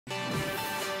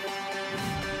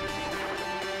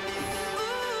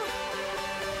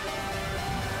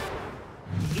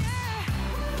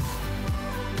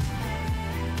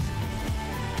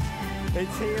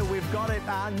It's here, we've got it.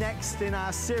 Next in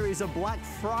our series of Black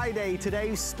Friday.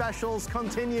 Today's specials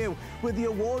continue with the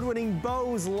award-winning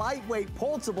Bose lightweight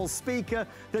portable speaker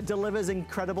that delivers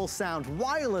incredible sound.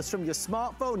 Wireless from your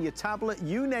smartphone, your tablet,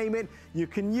 you name it, you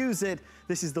can use it.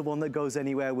 This is the one that goes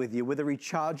anywhere with you with a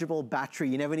rechargeable battery.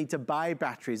 You never need to buy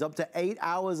batteries. Up to 8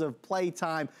 hours of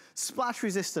playtime. Splash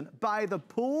resistant. By the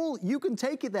pool, you can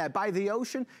take it there. By the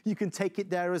ocean, you can take it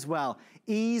there as well.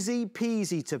 Easy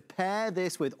peasy to pair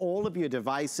this with all of your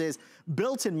devices.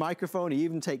 Built-in microphone, you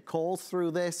even take calls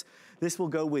through this. This will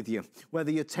go with you.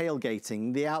 Whether you're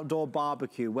tailgating, the outdoor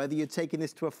barbecue, whether you're taking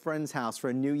this to a friend's house for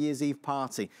a New Year's Eve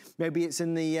party, maybe it's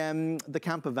in the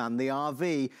camper van, the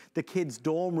RV, the kids'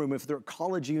 dorm room if they're at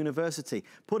college or university.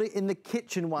 Put it in the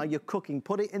kitchen while you're cooking.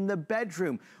 Put it in the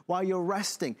bedroom while you're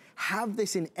resting. Have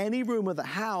this in any room of the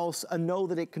house and know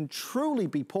that it can truly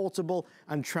be portable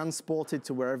and transported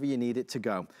to wherever you need it to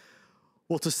go.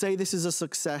 Well, to say this is a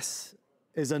success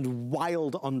is a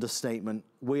wild understatement.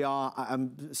 We are,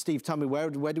 Steve, tell me, where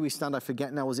do we stand? I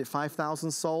forget now, was it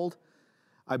 5,000 sold?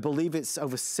 I believe it's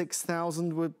over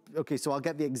 6,000. Okay, so I'll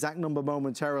get the exact number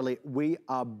momentarily. We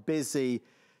are busy.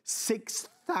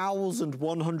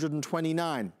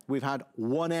 6,129. We've had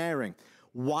one airing.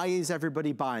 Why is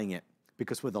everybody buying it?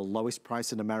 Because we're the lowest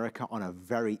price in America on a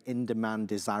very in-demand,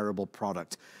 desirable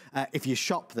product. If you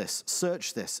shop this,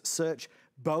 search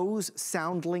Bose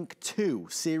SoundLink 2,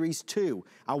 Series 2.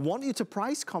 I want you to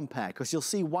price compare because you'll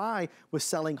see why we're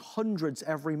selling hundreds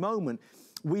every moment.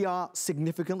 We are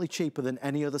significantly cheaper than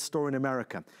any other store in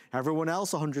America. Everyone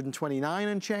else, 129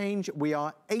 and change. We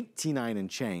are 89 and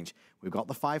change. We've got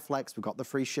the 5 Flex, we've got the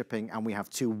free shipping, and we have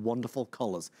 2 wonderful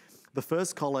colors. The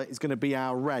first color is gonna be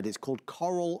our red. It's called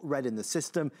Coral Red in the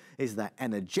system. It's that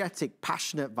energetic,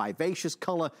 passionate, vivacious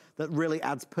color that really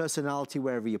adds personality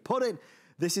wherever you put it.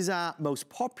 This is our most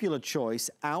popular choice,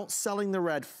 outselling the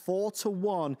red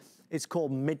 4-1. It's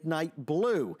called Midnight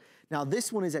Blue. Now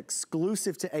this one is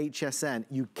exclusive to HSN.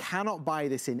 You cannot buy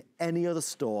this in any other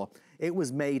store. It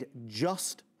was made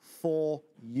just for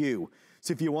you.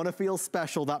 So if you want to feel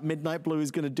special, that Midnight Blue is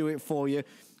going to do it for you.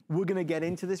 We're going to get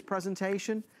into this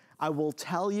presentation. I will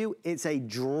tell you, it's a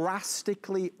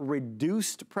drastically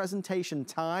reduced presentation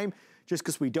time just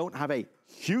because we don't have a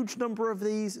huge number of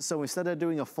these. So instead of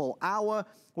doing a full hour,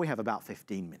 we have about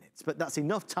 15 minutes. But that's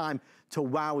enough time to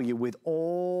wow you with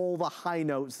all the high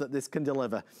notes that this can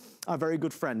deliver. Our very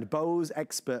good friend, Bose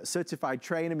expert, certified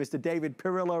trainer, Mr. David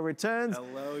Pirillo returns.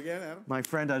 Hello again, Adam. My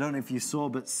friend, I don't know if you saw,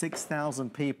 but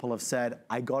 6,000 people have said,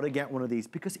 I gotta get one of these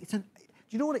because it's an,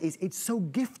 you know what it is? It's so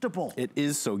giftable. It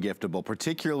is so giftable,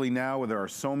 particularly now where there are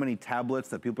so many tablets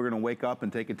that people are gonna wake up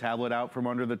and take a tablet out from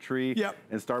under the tree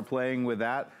and start playing with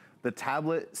that. The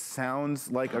tablet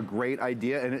sounds like a great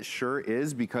idea, and it sure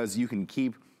is, because you can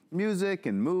keep music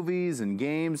and movies and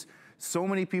games. So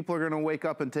many people are gonna wake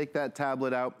up and take that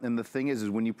tablet out, and the thing is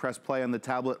when you press play on the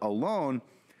tablet alone,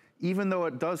 even though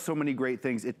it does so many great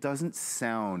things, it doesn't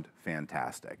sound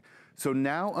fantastic. So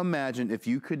now imagine if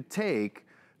you could take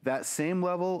that same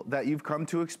level that you've come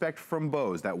to expect from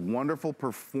Bose, that wonderful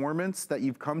performance that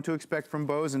you've come to expect from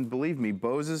Bose, and believe me,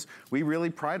 Bose's, we really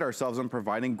pride ourselves on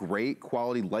providing great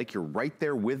quality, like you're right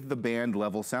there with the band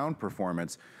level sound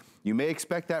performance. You may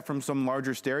expect that from some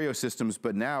larger stereo systems,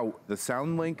 but now the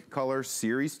SoundLink Color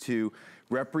Series 2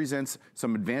 represents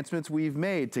some advancements we've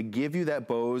made to give you that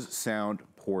Bose sound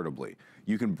portably.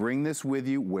 You can bring this with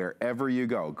you wherever you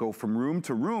go. Go from room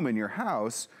to room in your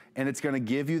house, and it's gonna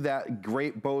give you that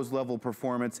great Bose level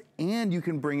performance, and you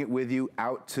can bring it with you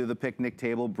out to the picnic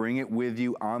table, bring it with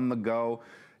you on the go.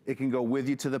 It can go with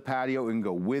you to the patio, it can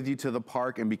go with you to the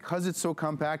park, and because it's so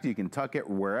compact, you can tuck it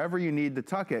wherever you need to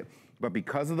tuck it, but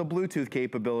because of the Bluetooth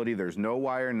capability, there's no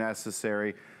wire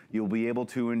necessary. You'll be able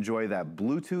to enjoy that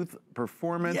Bluetooth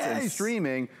performance and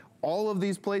streaming. All of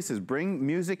these places. Bring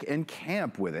music and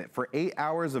camp with it for 8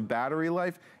 hours of battery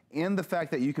life, and the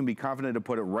fact that you can be confident to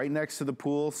put it right next to the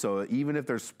pool, so even if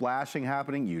there's splashing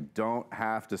happening, you don't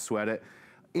have to sweat it.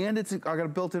 And it's got a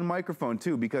built-in microphone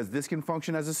too, because this can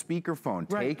function as a speakerphone.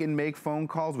 Take and make phone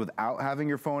calls without having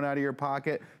your phone out of your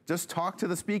pocket. Just talk to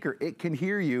the speaker, it can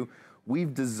hear you.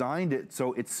 We've designed it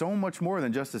so it's so much more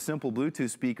than just a simple Bluetooth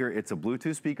speaker. It's a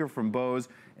Bluetooth speaker from Bose,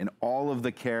 and all of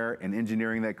the care and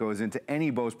engineering that goes into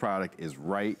any Bose product is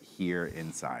right here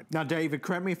inside. Now, David,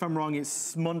 correct me if I'm wrong,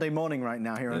 it's Monday morning right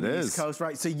now here on the East Coast,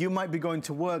 right? So you might be going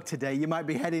to work today, you might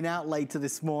be heading out later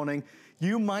this morning,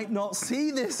 you might not see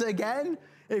this again.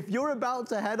 If you're about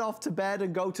to head off to bed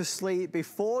and go to sleep,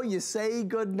 before you say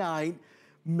goodnight,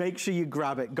 make sure you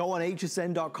grab it. Go on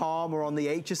hsn.com or on the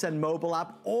HSN mobile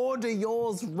app. Order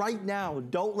yours right now.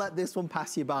 Don't let this one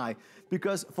pass you by,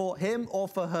 because for him or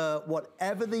for her,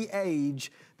 whatever the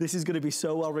age, this is going to be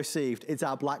so well received. It's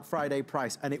our Black Friday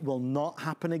price, and it will not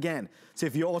happen again. So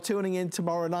if you're tuning in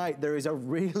tomorrow night, there is a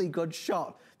really good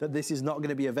shot that this is not going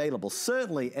to be available.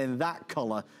 Certainly in that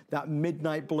color, that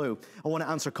midnight blue. I want to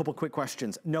answer a couple quick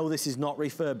questions. No, this is not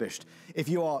refurbished. If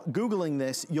you are Googling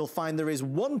this, you'll find there is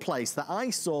one place that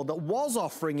I saw that was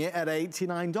offering it at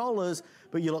 $89,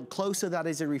 but you look closer, that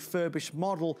is a refurbished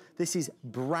model. This is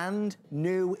brand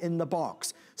new in the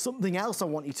box. Something else I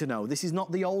want you to know, this is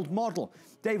not the old model.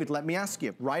 David, let me ask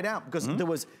you right out, because there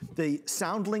was the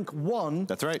SoundLink 1.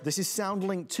 That's right. This is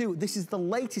SoundLink 2. This is the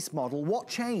latest model. What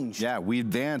changed? Yeah, we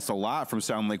advanced a lot from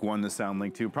SoundLink 1 to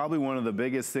SoundLink 2. Probably one of the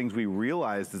biggest things we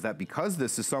realized is that because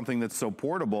this is something that's so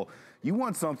portable, you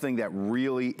want something that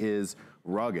really is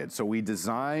rugged. So we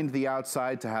designed the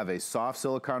outside to have a soft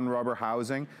silicone rubber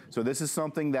housing. So this is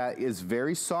something that is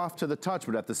very soft to the touch,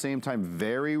 but at the same time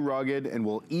very rugged and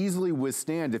will easily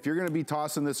withstand. If you're going to be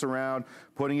tossing this around,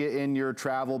 putting it in your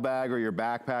travel bag or your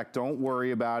backpack, don't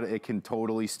worry about it. It can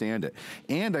totally stand it.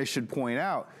 And I should point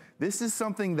out, this is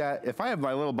something that, if I have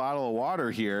my little bottle of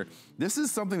water here, this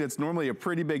is something that's normally a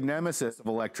pretty big nemesis of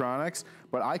electronics,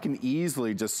 but I can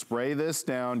easily just spray this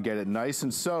down, get it nice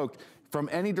and soaked, from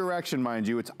any direction, mind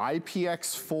you. It's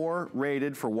IPX4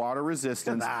 rated for water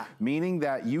resistance, meaning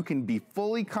that you can be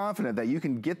fully confident that you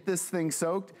can get this thing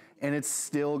soaked and it's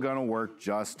still gonna work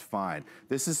just fine.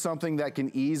 This is something that can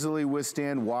easily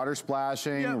withstand water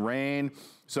splashing, rain.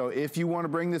 So if you wanna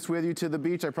bring this with you to the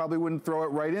beach, I probably wouldn't throw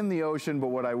it right in the ocean, but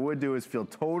what I would do is feel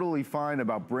totally fine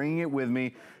about bringing it with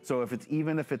me. So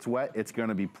even if it's wet, it's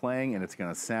gonna be playing and it's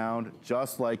gonna sound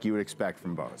just like you would expect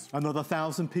from Bose. Another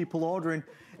 1,000 people ordering.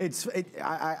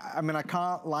 I mean, I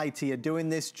can't lie to you. Doing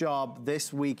this job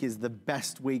this week is the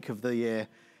best week of the year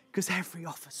because every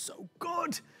offer's so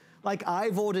good. Like,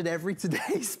 I've ordered every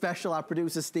Today Special. Our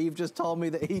producer Steve just told me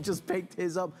that he just picked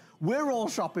his up. We're all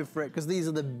shopping for it because these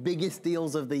are the biggest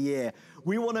deals of the year.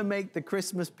 We want to make the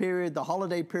Christmas period, the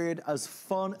holiday period, as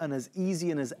fun and as easy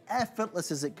and as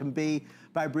effortless as it can be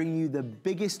by bringing you the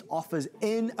biggest offers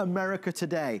in America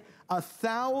today.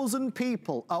 1,000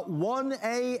 people at 1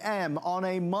 a.m. on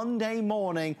a Monday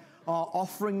morning are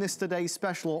offering this Today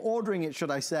Special, or ordering it,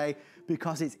 should I say,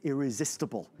 because it's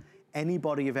irresistible.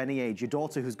 Anybody of any age, your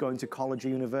daughter who's going to college or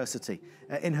university,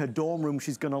 in her dorm room,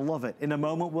 she's gonna love it. In a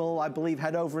moment, we'll, I believe,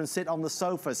 head over and sit on the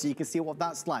sofa so you can see what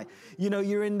that's like. You know,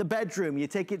 you're in the bedroom, you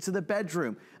take it to the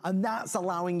bedroom, and that's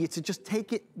allowing you to just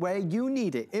take it where you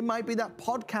need it. It might be that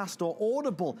podcast or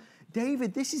Audible.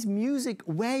 David, this is music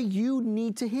where you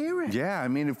need to hear it. Yeah, I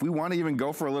mean, if we want to even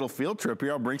go for a little field trip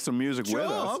here, I'll bring some music with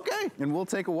us. Okay. And we'll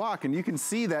take a walk, and you can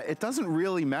see that it doesn't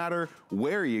really matter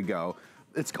where you go.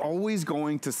 It's always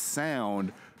going to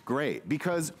sound great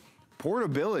because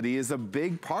portability is a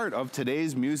big part of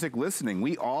today's music listening.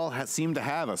 We all seem to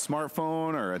have a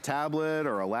smartphone or a tablet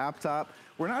or a laptop.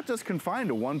 We're not just confined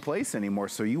to one place anymore,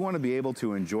 so you want to be able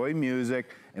to enjoy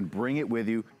music and bring it with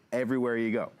you everywhere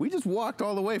you go. We just walked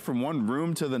all the way from one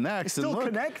room to the next. It's still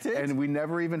connected. And we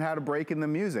never even had a break in the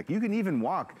music. You can even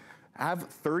walk, have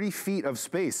 30 feet of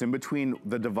space in between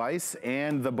the device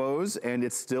and the Bose, and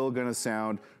it's still gonna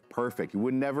sound perfect. You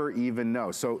would never even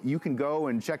know. So you can go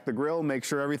and check the grill, make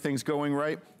sure everything's going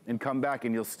right, and come back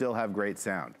and you'll still have great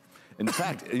sound. In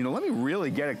fact, you know, let me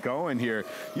really get it going here.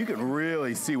 You can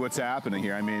really see what's happening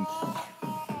here. I mean,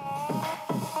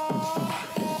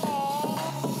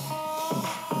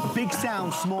 big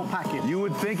sound, small package. you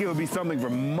would think it would be something for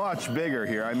much bigger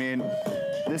here. I mean,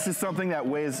 this is something that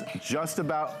weighs just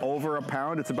about over a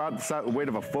pound. It's about the weight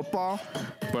of a football,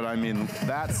 but I mean,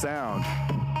 that sound,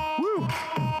 woo!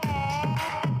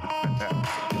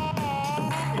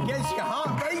 It gets your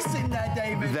heart racing there,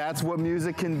 David. That's what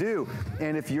music can do.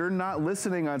 And if you're not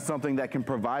listening on something that can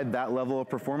provide that level of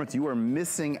performance, you are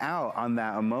missing out on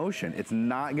that emotion. It's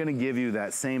not gonna give you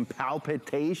that same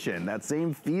palpitation, that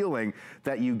same feeling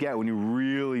that you get when you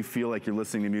really feel like you're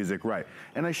listening to music right.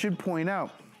 And I should point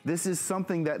out, this is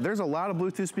something that, there's a lot of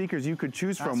Bluetooth speakers you could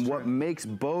choose from. What makes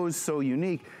Bose so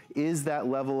unique is that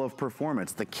level of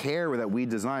performance, the care that we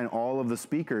design all of the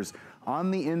speakers on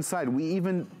the inside. We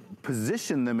even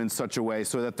position them in such a way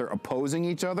so that they're opposing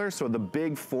each other. So the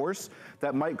big force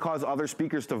that might cause other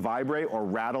speakers to vibrate or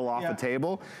rattle off a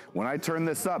table, when I turn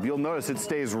this up, you'll notice it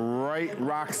stays right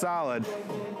rock solid.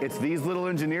 It's these little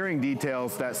engineering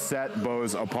details that set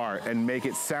Bose apart and make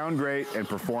it sound great and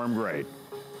perform great.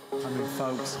 I mean,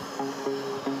 folks,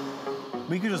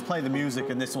 We could just play the music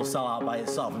and this will sell out by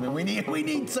itself. I mean, we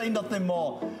need to say nothing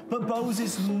more. But Bose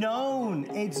is known.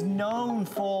 It's known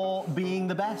for being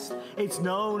the best. It's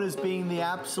known as being the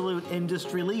absolute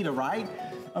industry leader, right?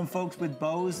 And folks, with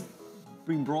Bose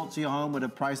being brought to your home at a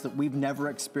price that we've never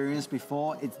experienced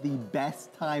before, it's the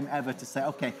best time ever to say,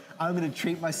 okay, I'm gonna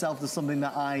treat myself to something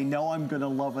that I know I'm gonna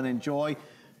love and enjoy.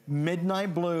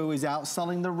 Midnight Blue is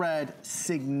outselling the red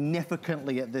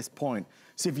significantly at this point.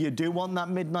 So if you do want that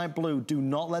Midnight Blue, do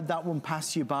not let that one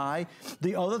pass you by.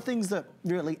 The other things that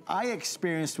really I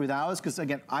experienced with ours, because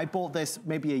again, I bought this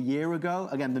maybe a year ago.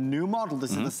 Again, the new model,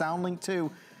 this is the SoundLink 2.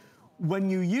 When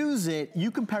you use it, you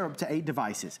can pair up to 8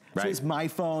 devices. Right. So it's my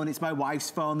phone, it's my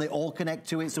wife's phone, they all connect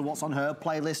to it, so what's on her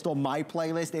playlist or my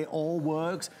playlist, it all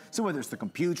works. So whether it's the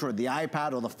computer or the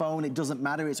iPad or the phone, it doesn't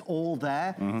matter, it's all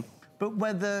there. But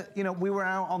whether, you know, we were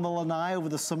out on the lanai over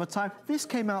the summertime, this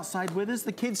came outside with us,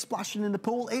 the kids splashing in the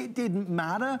pool, it didn't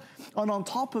matter. And on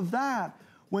top of that,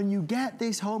 when you get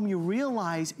this home, you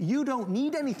realize you don't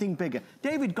need anything bigger.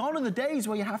 David, gone are the days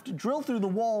where you have to drill through the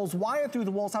walls, wire through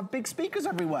the walls, have big speakers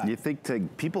everywhere.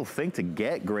 People think to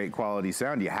get great quality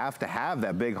sound, you have to have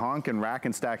that big honkin' rack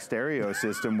and stack stereo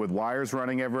system with wires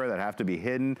running everywhere that have to be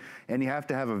hidden. And you have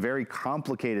to have a very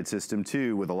complicated system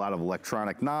too, with a lot of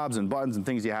electronic knobs and buttons and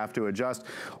things you have to adjust.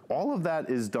 All of that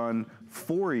is done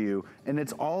for you, and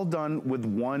it's all done with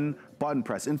one button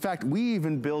press. In fact, we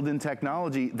even build in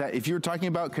technology that if you're talking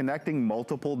about connecting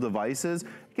multiple devices,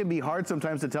 it can be hard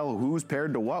sometimes to tell who's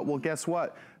paired to what. Well, guess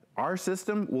what? Our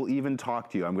system will even talk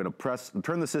to you. I'm gonna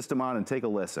turn the system on and take a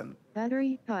listen.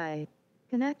 Battery high.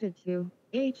 Connected to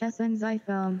HSN's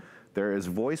iPhone. There is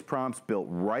voice prompts built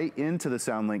right into the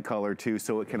SoundLink Color too,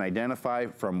 so it can identify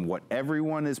from who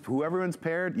everyone's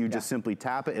paired. You just simply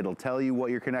tap it, it'll tell you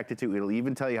what you're connected to. It'll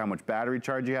even tell you how much battery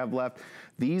charge you have left.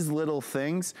 These little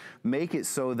things make it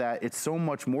so that it's so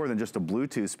much more than just a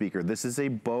Bluetooth speaker. This is a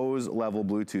Bose level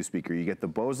Bluetooth speaker. You get the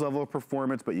Bose level of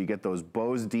performance, but you get those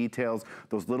Bose details,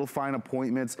 those little fine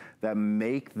appointments that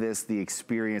make this the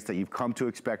experience that you've come to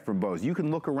expect from Bose. You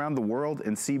can look around the world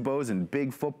and see Bose in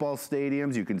big football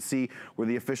stadiums. You can see we're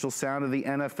the official sound of the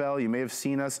NFL. You may have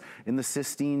seen us in the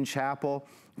Sistine Chapel.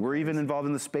 We're even involved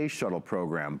in the space shuttle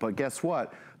program. But guess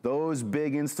what? Those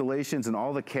big installations and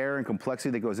all the care and complexity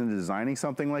that goes into designing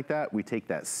something like that, we take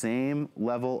that same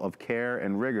level of care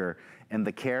and rigor and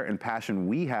the care and passion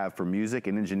we have for music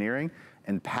and engineering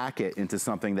and pack it into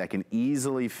something that can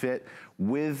easily fit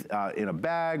with in a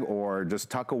bag or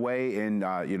just tuck away in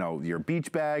you know, your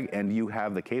beach bag, and you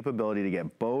have the capability to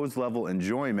get Bose level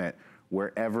enjoyment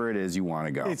wherever it is you want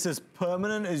to go. It's as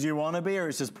permanent as you want to be, or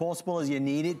it's as portable as you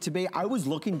need it to be. I was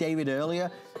looking, David, earlier,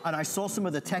 and I saw some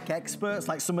of the tech experts,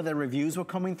 like some of their reviews were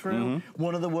coming through.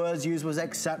 One of the words used was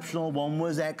exceptional, one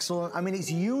was excellent. I mean,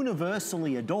 it's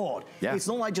universally adored. It's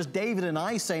not like just David and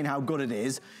I saying how good it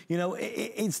is. You know,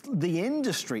 it's the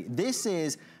industry. This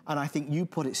is, and I think you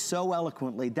put it so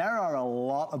eloquently, there are a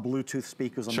lot of Bluetooth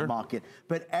speakers on the market,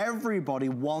 but everybody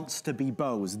wants to be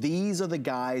Bose. These are the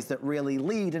guys that really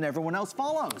lead and everyone else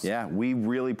follows. Yeah, we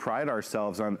really pride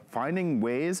ourselves on finding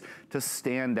ways to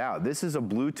stand out. This is a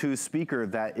Bluetooth speaker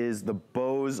that is the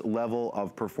Bose level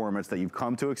of performance that you've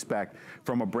come to expect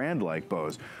from a brand like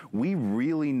Bose. We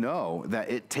really know that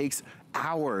it takes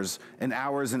hours and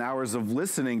hours and hours of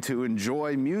listening to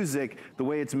enjoy music the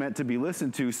way it's meant to be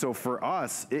listened to. So for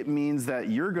us, it means that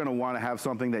you're gonna wanna have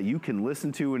something that you can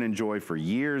listen to and enjoy for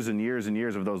years and years and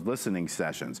years of those listening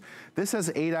sessions. This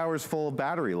has 8 hours full of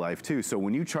battery life too. So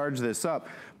when you charge this up,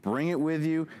 bring it with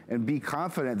you and be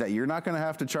confident that you're not gonna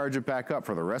have to charge it back up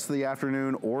for the rest of the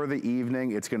afternoon or the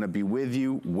evening. It's gonna be with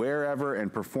you wherever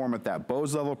and perform at that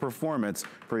Bose level performance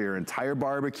for your entire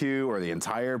barbecue or the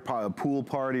entire pool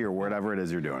party or whatever it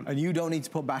is you're doing. And you don't need to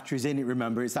put batteries in it,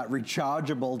 remember, it's that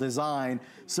rechargeable design.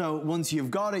 So once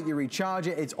you've got it, you recharge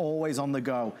it, it's always on the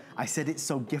go. I said it's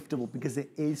so giftable because it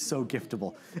is so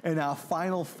giftable. In our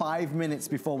final 5 minutes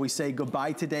before we say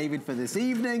goodbye to David for this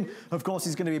evening, of course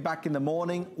he's gonna be back in the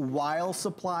morning while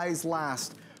supplies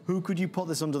last. Who could you put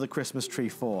this under the Christmas tree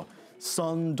for?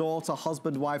 Son, daughter,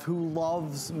 husband, wife, who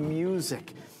loves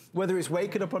music? Whether it's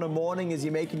waking up on a morning as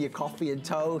you're making your coffee and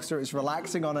toast, or it's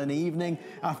relaxing on an evening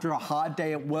after a hard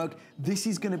day at work, this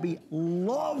is gonna be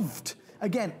loved.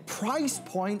 Again, price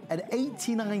point at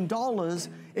 $89.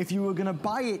 If you were gonna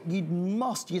buy it,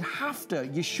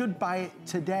 you should buy it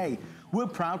today. We're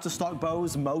proud to stock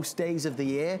Bose most days of the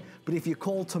year, but if you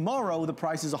call tomorrow, the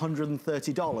price is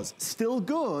 $130. Still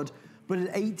good, but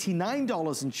at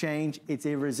 $89 and change, it's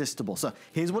irresistible. So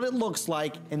here's what it looks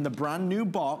like in the brand new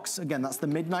box. Again, that's the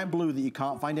Midnight Blue that you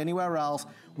can't find anywhere else.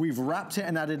 We've wrapped it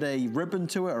and added a ribbon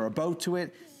to it or a bow to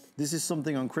it. This is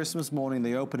something on Christmas morning,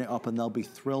 they open it up and they'll be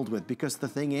thrilled with, because the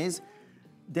thing is,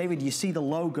 David, you see the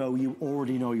logo, you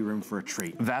already know you're in for a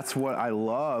treat. That's what I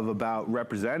love about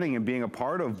representing and being a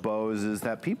part of Bose, is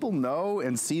that people know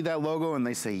and see that logo and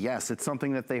they say, yes, it's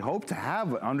something that they hope to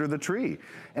have under the tree.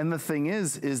 And the thing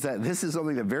is that this is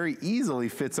something that very easily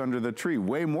fits under the tree,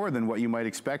 way more than what you might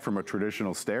expect from a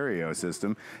traditional stereo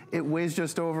system. It weighs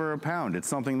just over a pound. It's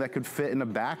something that could fit in a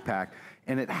backpack.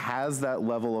 And it has that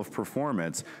level of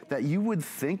performance that you would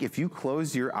think, if you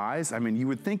closed your eyes, I mean, you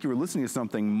would think you were listening to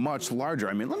something much larger.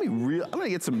 I mean, I'm gonna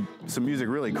get some music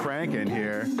really cranking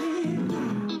here.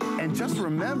 And just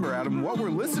remember, Adam, what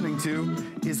we're listening to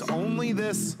is only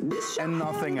this and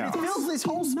nothing else. It fills this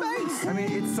whole space. I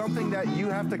mean, it's something that you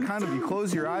have to you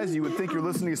close your eyes, you would think you're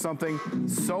listening to something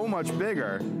so much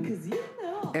bigger.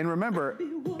 And remember,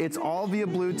 it's all via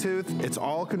Bluetooth, it's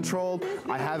all controlled.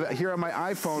 I have it here on my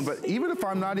iPhone, but even if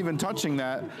I'm not even touching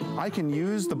that, I can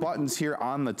use the buttons here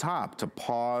on the top to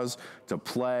pause, to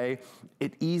play.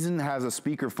 It even has a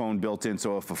speakerphone built in,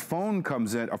 so if a phone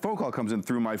call comes in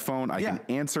through my phone, I can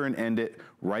answer and end it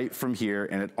right from here,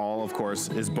 and it all, of course,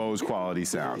 is Bose quality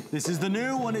sound. This is the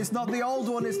new one, it's not the old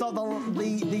one, it's not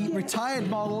the retired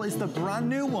model, it's the brand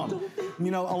new one. You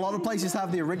know, a lot of places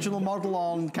have the original model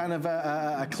on kind of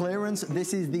a clearance.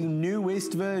 This is the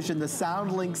newest version, the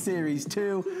SoundLink Series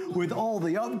 2, with all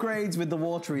the upgrades, with the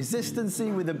water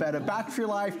resistancy, with a better battery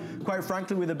life, quite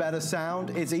frankly, with a better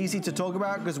sound. It's easy to talk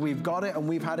about because we've got it and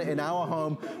we've had it in our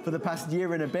home for the past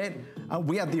year and a bit.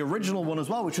 We had the original one as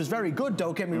well, which was very good,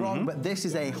 don't get me wrong, but this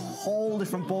is a whole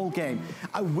different ball game.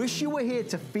 I wish you were here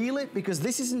to feel it, because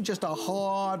this isn't just a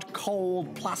hard,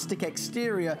 cold plastic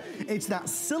exterior. It's that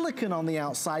silicone on the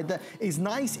outside that is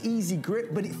nice, easy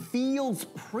grip, but it feels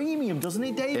premium, doesn't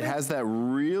it, David? It has that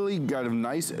really kind of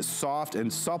nice, soft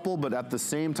and supple, but at the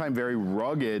same time very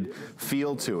rugged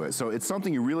feel to it. So it's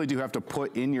something you really do have to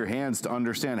put in your hands to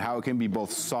understand how it can be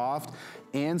both soft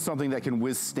and something that can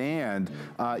withstand,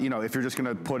 you know, if you're just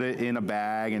gonna put it in a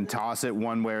bag and toss it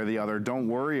one way or the other, don't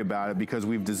worry about it, because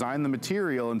we've designed the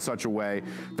material in such a way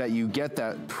that you get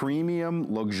that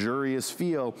premium, luxurious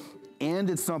feel,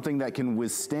 and it's something that can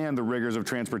withstand the rigors of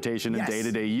transportation and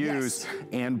day-to-day use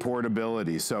and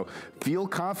portability. So feel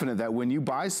confident that when you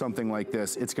buy something like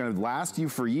this, it's gonna last you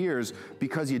for years,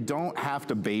 because you don't have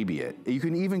to baby it. You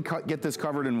can even get this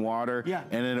covered in water,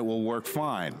 and then it will work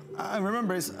fine.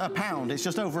 Remember, it's a pound. It's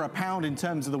just over a pound in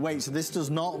terms of the weight, so this does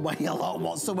not weigh a lot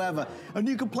whatsoever. And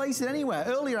you can place it anywhere.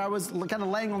 Earlier, I was kind of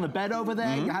laying on the bed over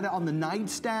there. You had it on the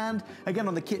nightstand, again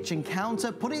on the kitchen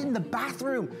counter. Put it in the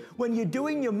bathroom. When you're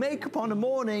doing your makeup on the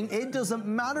morning, it doesn't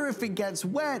matter if it gets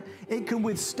wet, it can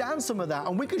withstand some of that,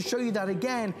 and we can show you that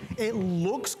again. It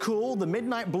looks cool. The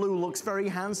midnight blue looks very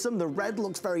handsome, the red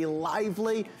looks very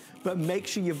lively, but make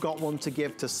sure you've got one to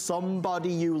give to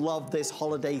somebody you love this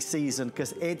holiday season,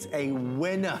 because it's a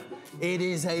winner. It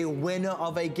is a winner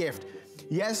of a gift.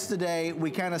 Yesterday,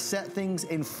 we kind of set things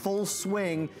in full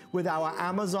swing with our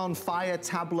Amazon Fire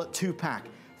Tablet 2-pack.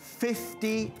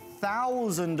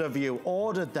 50,000 of you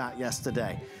ordered that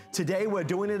yesterday. Today, we're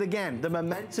doing it again. The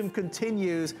momentum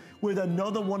continues with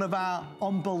another one of our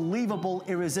unbelievable,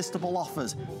 irresistible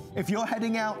offers. If you're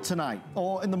heading out tonight,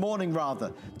 or in the morning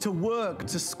rather, to work,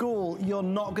 to school, you're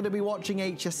not gonna be watching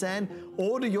HSN,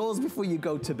 order yours before you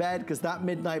go to bed, because that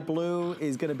midnight blue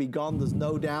is gonna be gone, there's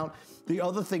no doubt. The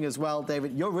other thing as well,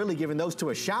 David, you're really giving those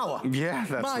to a shower. Yeah,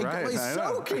 that's right. My God, it's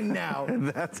soaking now.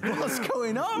 What's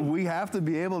going on? We have to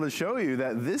be able to show you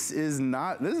that this is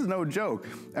no joke.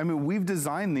 I mean, we've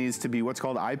designed these to be what's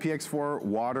called IPX4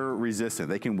 water resistant.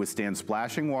 They can withstand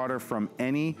splashing water from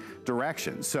any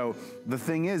direction. So the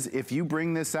thing is, if you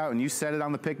bring this out and you set it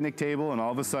on the picnic table and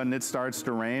all of a sudden it starts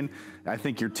to rain, I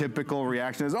think your typical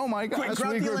reaction is, oh my gosh,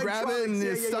 we could grab it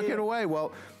and suck it away.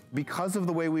 Well, because of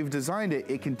the way we've designed it,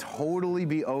 it can totally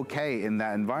be okay in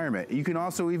that environment. You can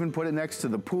also even put it next to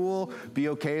the pool, be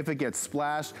okay if it gets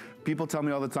splashed. People tell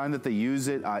me all the time that they use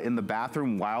it in the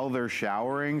bathroom while they're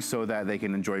showering so that they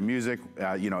can enjoy music,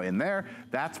 you know, in there.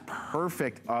 That's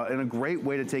perfect and a great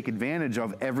way to take advantage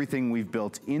of everything we've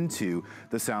built into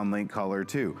the SoundLink Color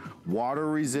 2. Water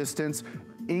resistance,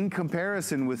 in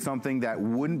comparison with something that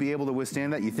wouldn't be able to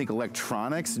withstand that. You think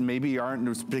electronics maybe aren't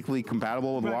particularly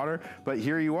compatible with water, but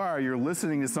here you are, you're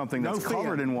listening to something that's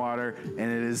covered in water,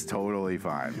 and it is totally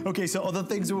fine. Okay, so other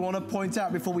things we want to point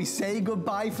out before we say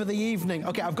goodbye for the evening.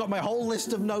 Okay, I've got my whole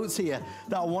list of notes here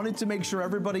that I wanted to make sure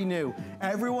everybody knew.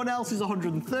 Everyone else is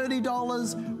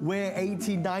 $130, we're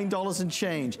 $89 and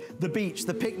change. The beach,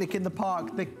 the picnic in the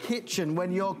park, the kitchen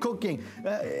when you're cooking,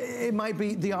 it might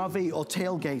be the RV or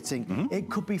tailgating. It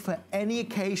could be for any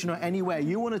occasion or anywhere.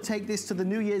 You want to take this to the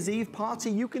New Year's Eve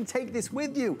party, you can take this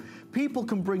with you. People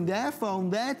can bring their phone,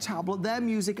 their tablet, their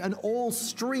music, and all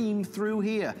stream through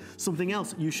here. Something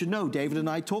else you should know, David and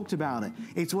I talked about it.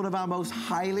 It's one of our most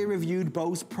highly reviewed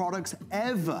Bose products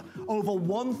ever. Over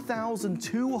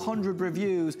 1,200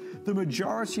 reviews, the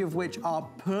majority of which are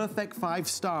perfect 5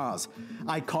 stars.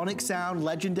 Iconic sound,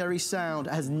 legendary sound,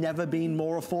 has never been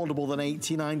more affordable than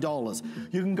 $89.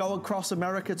 You can go across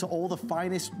America to all the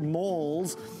finest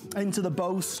malls into the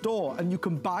Bose store, and you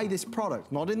can buy this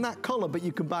product, not in that color, but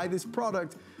you can buy this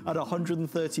product at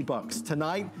 130 bucks.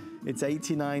 Tonight, it's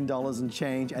 $89 and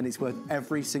change, and it's worth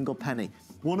every single penny.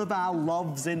 One of our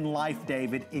loves in life,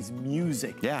 David, is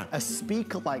music. Yeah. A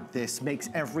speaker like this makes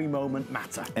every moment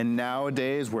matter. And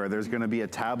nowadays, where there's gonna be a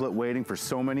tablet waiting for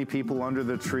so many people under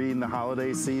the tree in the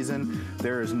holiday season,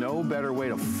 there is no better way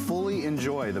to fully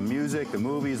enjoy the music, the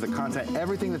movies, the content,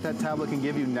 everything that that tablet can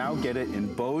give you. Now get it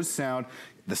in Bose sound.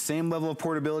 The same level of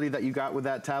portability that you got with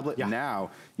that tablet, now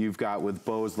you've got with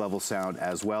Bose level sound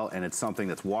as well, and it's something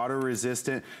that's water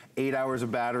resistant, 8 hours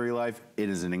of battery life. It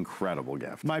is an incredible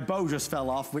gift. My bow just fell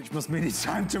off, which must mean it's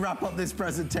time to wrap up this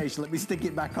presentation. Let me stick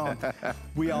it back on.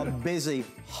 We are busy,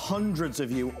 hundreds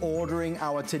of you ordering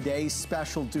our today's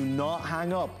special. Do not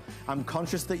hang up. I'm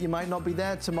conscious that you might not be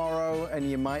there tomorrow and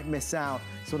you might miss out.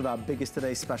 It's one of our biggest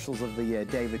today's specials of the year.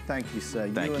 David, thank you, sir.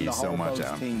 Thank you so much,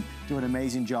 Bose team do an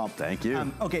amazing job. Thank you.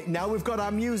 Okay, now we've got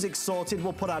our music sorted.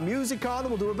 We'll put our music on and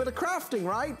we'll do a bit of crafting,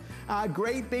 right? Our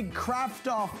great big craft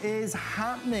off is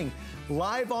happening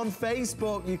live on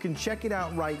Facebook. You can check it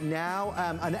out right now.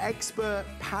 An expert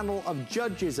panel of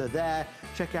judges are there.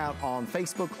 Check out on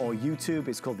Facebook or YouTube.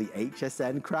 It's called the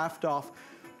HSN Craft Off.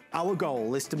 Our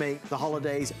goal is to make the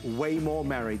holidays way more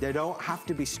merry. They don't have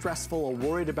to be stressful or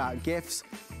worried about gifts.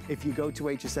 If you go to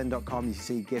hsn.com, you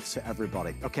see gifts for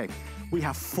everybody. Okay, we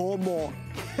have 4 more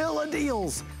killer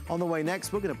deals on the way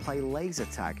next. We're gonna play laser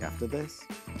tag after this.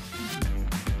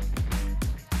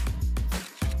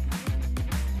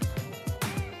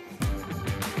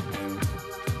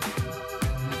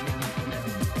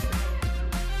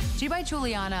 G by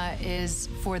Juliana is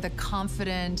for the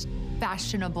confident,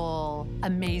 fashionable,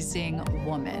 amazing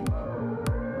woman.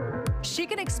 She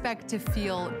can expect to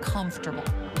feel comfortable.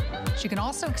 She can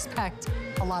also expect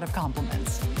a lot of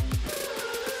compliments.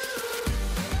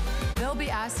 They'll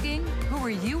be asking, who are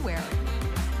you wearing?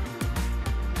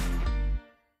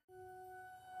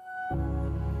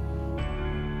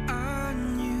 I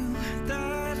knew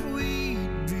that we'd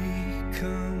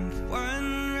become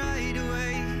one right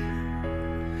away.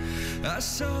 I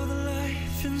saw the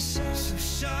life inside, so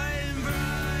shine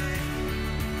bright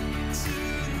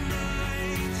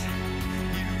tonight.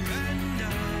 You and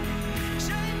I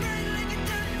shine bright like a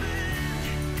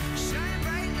diamond. Shine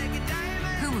bright like a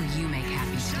diamond. Who will you make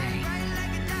happy Shine today? bright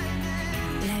like a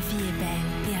diamond. La vie est belle,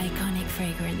 the iconic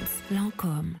fragrance,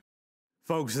 Lancôme.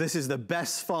 Folks, this is the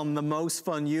best fun, the most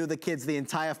fun you, the kids, the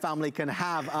entire family can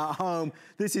have at home.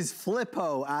 This is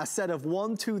Flippo, our set of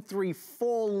 1, 2, 3,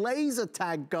 4 laser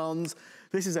tag guns.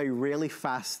 This is a really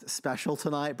fast special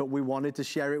tonight, but we wanted to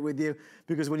share it with you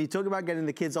because when you talk about getting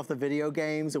the kids off the video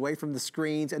games, away from the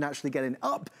screens, and actually getting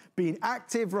up, being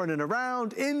active, running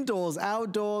around, indoors,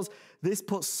 outdoors, this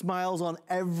puts smiles on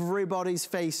everybody's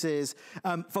faces.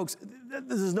 Folks,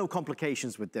 there's no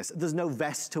complications with this. There's no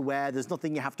vest to wear. There's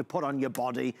nothing you have to put on your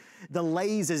body. The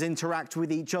lasers interact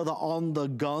with each other on the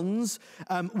guns.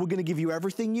 We're gonna give you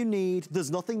everything you need.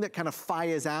 There's nothing that kind of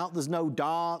fires out. There's no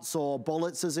darts or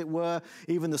bullets, as it were.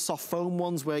 Even the soft foam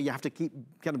ones where you have to keep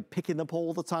kind of picking up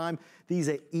all the time. These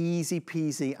are easy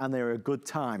peasy and they're a good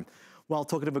time. Well,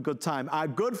 talking of a good time, our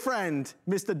good friend,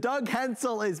 Mr. Doug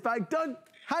Hensel is back. Doug,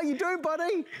 how you doing,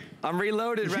 buddy? I'm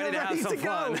reloaded, ready to have some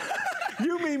fun.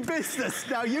 You mean business.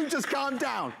 Now you just calm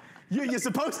down. You're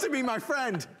supposed to be my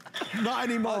friend. Not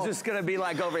anymore. I was just gonna be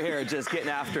like over here, just getting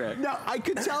after it. Now, I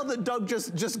could tell that Doug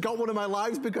just got one of my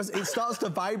lives because it starts to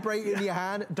vibrate in your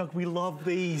hand. Doug, we love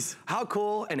these. How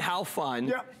cool and how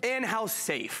fun and how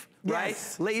safe, right?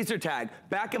 Yes. Laser tag.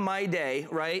 Back in my day,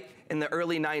 right, in the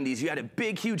early 90s, you had a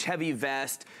big, huge, heavy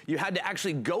vest. You had to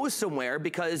actually go somewhere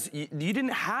because you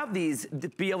didn't have these to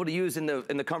be able to use in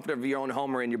the comfort of your own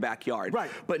home or in your backyard. Right.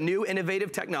 But new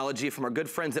innovative technology from our good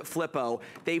friends at Flippo,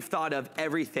 they've thought of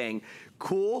everything.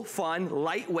 Cool, fun,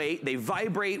 lightweight. They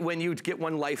vibrate when you get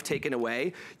one life taken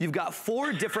away. You've got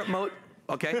 4 different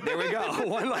Okay, there we go.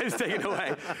 One light's taken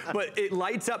away. But it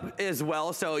lights up as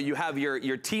well, so you have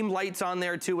your team lights on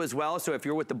there too as well. So if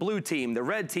you're with the blue team, the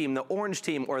red team, the orange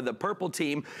team, or the purple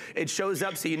team, it shows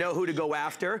up so you know who to go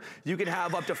after. You can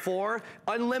have up to 4,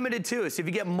 unlimited too. So if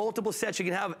you get multiple sets, you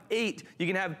can have 8, you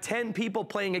can have 10 people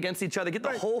playing against each other. Get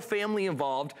the whole family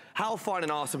involved. How fun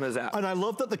and awesome is that? And I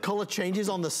love that the color changes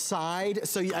on the side.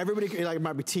 So everybody, like, it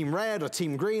might be team red or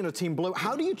team green or team blue.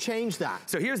 How do you change that?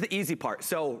 So here's the easy part.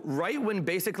 So right when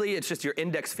basically it's just your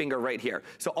index finger right here.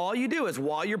 So all you do is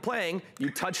while you're playing, you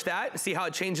touch that, see how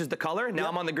it changes the color? Now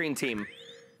I'm on the green team.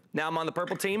 Now I'm on the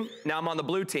purple team, now I'm on the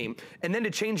blue team. And then to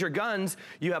change your guns,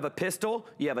 you have a pistol,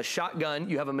 you have a shotgun,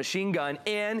 you have a machine gun,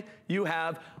 and you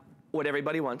have what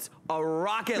everybody wants, a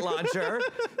rocket launcher.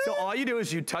 So all you do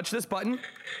is you touch this button,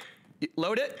 you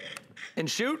load it, and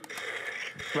shoot,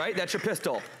 right? That's your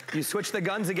pistol. You switch the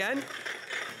guns again,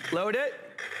 load it,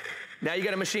 now you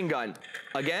got a machine gun.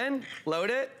 Again, load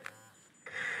it,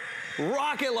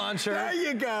 rocket launcher. There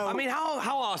you go. I mean,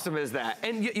 how awesome is that?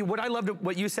 And what I loved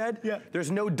what you said, there's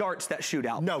no darts that shoot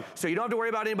out. No. So you don't have to worry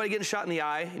about anybody getting shot in the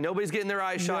eye. Nobody's getting their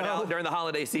eyes shot out during the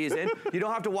holiday season. You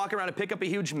don't have to walk around and pick up a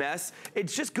huge mess.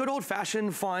 It's just good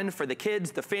old-fashioned fun for the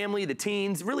kids, the family, the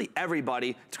teens, really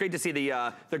everybody. It's great to see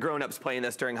the grown-ups playing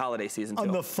this during holiday season too.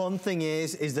 And the fun thing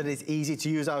is that it's easy to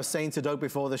use. I was saying to Doug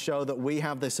before the show that we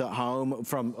have this at home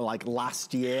from like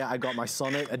last year. I got my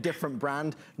son a different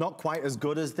brand, not quite as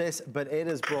good as this, but it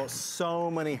has brought so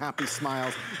many happy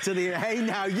smiles to the, hey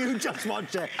now, you just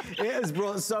watch it. It has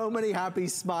brought so many happy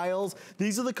smiles.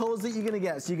 These are the colors that you're gonna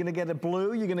get. So you're gonna get a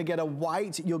blue, you're gonna get a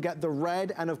white, you'll get the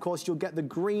red, and of course you'll get the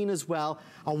green as well.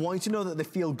 I want you to know that they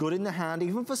feel good in the hand,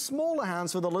 even for smaller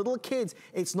hands, for the little kids.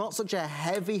 It's not such a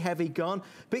heavy, heavy gun,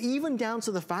 but even down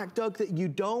to the fact, Doug, that you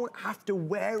don't have to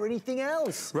wear anything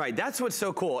else. Right, that's what's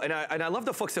so cool. And I love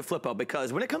the folks at Flippo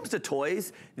because when it comes to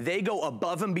toys, they go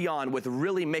above and beyond with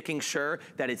really making sure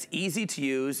that it's easy to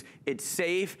use, it's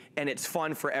safe, and it's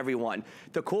fun for everyone.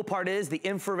 The cool part is the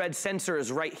infrared sensor is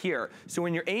right here. So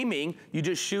when you're aiming, you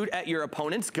just shoot at your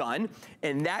opponent's gun,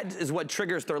 and that is what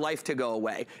triggers their life to go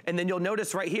away. And then you'll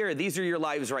notice right here, these are your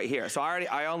lives right here. So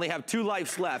I only have 2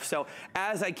 lives left. So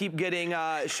as I keep getting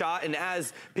shot and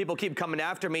as people keep coming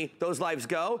after me, those lives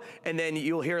go, and then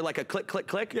you'll hear like a click, click,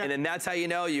 click, and then that's how you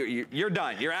know you're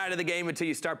done. You're out of the game until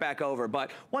you start back over.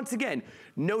 But once again,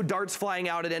 no darts flying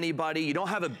out at anybody. You don't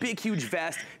have a big, huge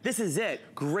vest. This is it.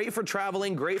 Great for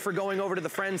traveling, great for going over to the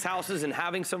friends' houses and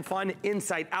having some fun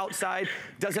inside, outside.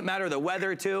 Doesn't matter the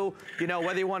weather too. You know,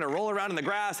 whether you want to roll around in the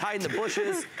grass, hide in the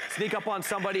bushes, sneak up on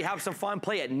somebody, have some fun,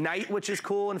 play at night, which is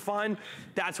cool and fun.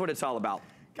 That's what it's all about.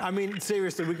 I mean,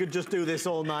 seriously, we could just do this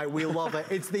all night. We love it.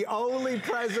 It's the only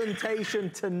presentation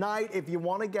tonight. If you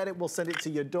want to get it, we'll send it to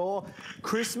your door.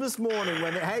 Christmas morning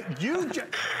when, hey,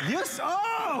 yes,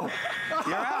 oh!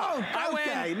 You're out.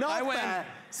 Okay, not fair.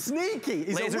 Sneaky.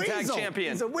 He's Laser a weasel. tag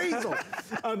champion. He's a weasel.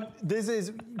 This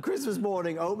is Christmas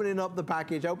morning, opening up the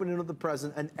package, opening up the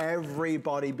present, and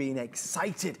everybody being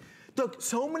excited. Look,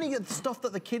 so many of the stuff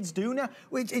that the kids do now,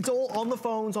 it's all on the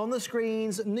phones, on the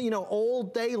screens, you know, all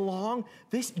day long.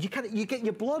 This, you get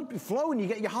your blood flowing, you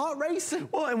get your heart racing.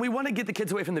 Well, and we want to get the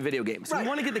kids away from the video games. Right. We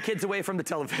want to get the kids away from the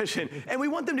television, and we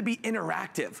want them to be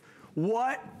interactive.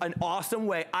 What an awesome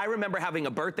way. I remember having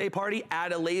a birthday party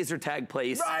at a laser tag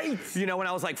place. Right. You know, when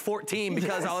I was like 14,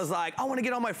 because I was like, I want to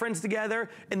get all my friends together.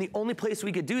 And the only place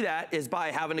we could do that is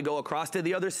by having to go across to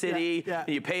the other city. And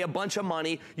you pay a bunch of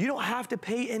money. You don't have to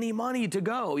pay any money to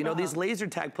go. You know, these laser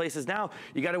tag places now,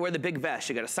 you got to wear the big vest.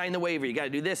 You got to sign the waiver. You got to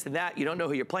do this and that. You don't know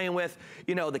who you're playing with.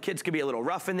 You know, the kids could be a little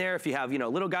rough in there if you have, you know,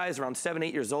 little guys around 7,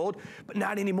 8 years old, but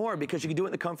not anymore because you can do it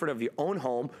in the comfort of your own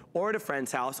home or at a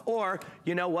friend's house. Or,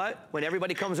 you know what, when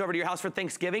everybody comes over to your house for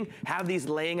Thanksgiving, have these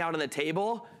laying out on the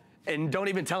table and don't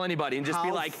even tell anybody and just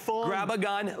be like, grab a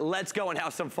gun, let's go and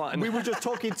have some fun. We were just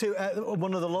talking to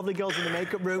one of the lovely girls in the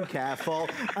makeup room, careful,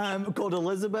 called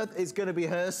Elizabeth. It's going to be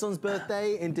her son's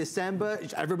birthday in December.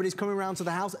 Everybody's coming around to the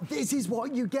house. This is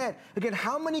what you get. Again,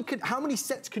 how many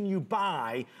sets can you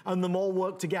buy and them all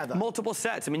work together? Multiple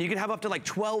sets. I mean, you can have up to like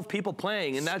 12 people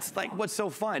playing, and that's like what's so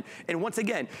fun. And once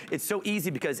again, it's so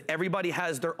easy because everybody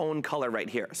has their own color right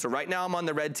here. So right now I'm on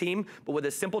the red team, but with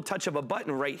a simple touch of a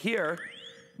button right here,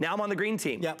 now I'm on the green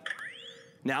team. Yep.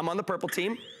 Now I'm on the purple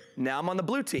team. Now I'm on the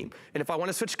blue team. And if I want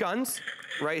to switch guns,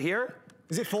 right here.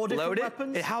 Is it 4 different load it.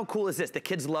 weapons? And how cool is this? The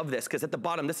kids love this because at the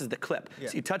bottom, this is the clip.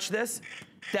 So you touch this,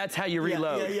 That's how you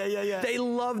reload. Yeah. They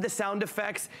love the sound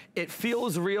effects. It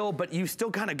feels real, but you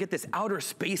still kind of get this outer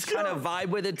space kind of vibe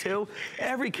with it too.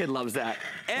 Every kid loves that.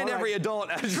 And every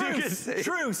adult, as you can see.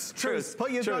 Truce.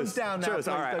 Put your guns down now.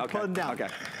 All right, okay. Put them down.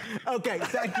 Okay,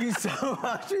 thank you so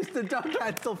much. Mr. Dog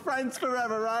Hansel, friends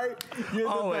forever, right?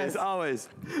 You're the best. Always.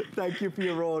 Thank you for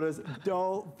your orders.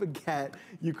 Don't forget,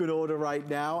 you can order right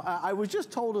now. I was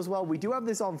just told as well, we do have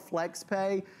this on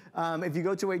FlexPay. If you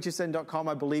go to hsn.com,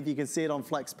 I believe you can see it on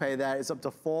FlexPay there. It's up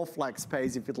to 4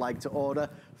 FlexPays if you'd like to order.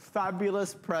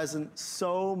 Fabulous present,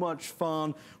 so much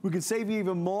fun. We can save you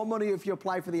even more money if you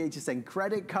apply for the HSN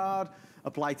credit card.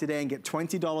 Apply today and get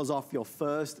 $20 off your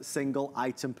first single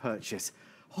item purchase.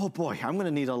 Oh boy, I'm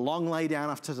gonna need a long lay down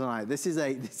after tonight. This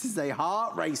is a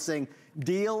heart racing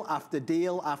deal after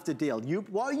deal after deal.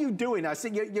 What are you doing? I see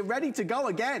you're ready to go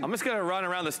again. I'm just gonna run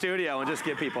around the studio and just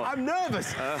get people. I'm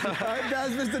nervous.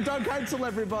 There's Mr. Dog Hansel,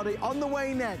 everybody. On the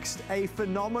way next, a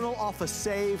phenomenal offer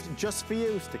saved just for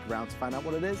you. Stick around to find out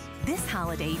what it is. This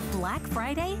holiday, Black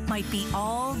Friday might be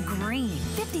all green.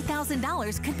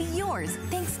 $50,000 could be yours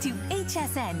thanks to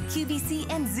HSN, QVC,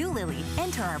 and Zulily.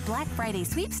 Enter our Black Friday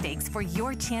sweepstakes for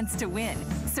your chance to win.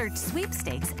 Search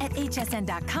sweepstakes at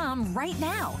hsn.com right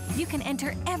now. You can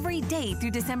enter every day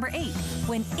through December 8th,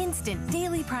 win instant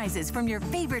daily prizes from your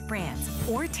favorite brands,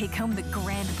 or take home the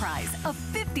grand prize of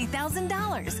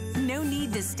 $50,000. No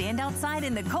need to stand outside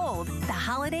in the cold. The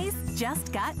holidays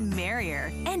just got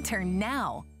merrier. Enter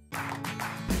now.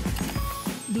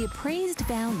 The appraised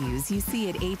values you see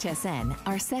at HSN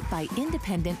are set by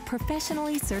independent,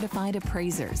 professionally certified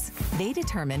appraisers. They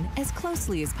determine, as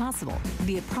closely as possible,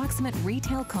 the approximate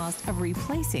retail cost of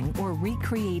replacing or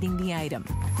recreating the item,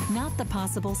 not the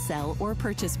possible sell or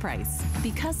purchase price.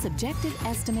 Because subjective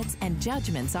estimates and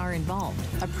judgments are involved,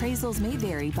 appraisals may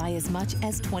vary by as much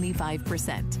as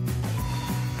 25%.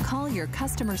 Call your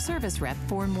customer service rep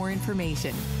for more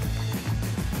information.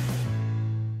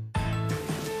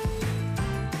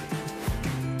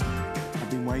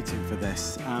 Waiting for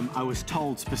this. I was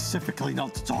told specifically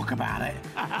not to talk about it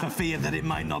for fear that it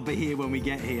might not be here when we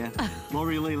get here.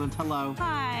 Lori Leland, hello.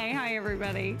 Hi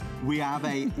everybody. We have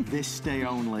a this day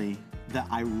only that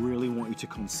I really want you to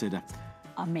consider.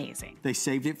 Amazing. They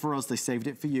saved it for us, they saved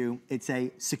it for you. It's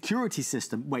a security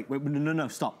system. Wait, no,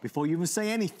 stop. Before you even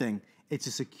say anything, it's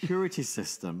a security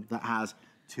system that has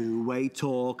two-way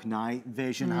talk, night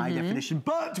vision, high definition,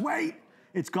 but wait,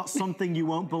 it's got something you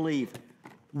won't believe.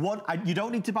 You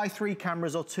don't need to buy 3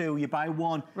 cameras or 2, you buy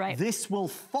 1. Right. This will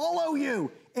follow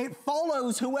you. It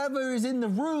follows whoever is in the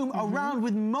room around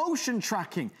with motion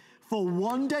tracking for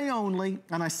 1 day only.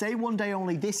 And I say 1 day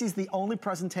only, this is the only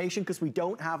presentation because we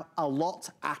don't have a lot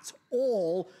at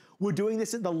all. We're doing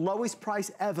this at the lowest price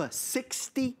ever,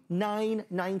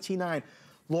 $69.99.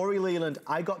 Lori Leland,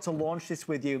 I got to launch this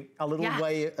with you a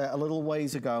little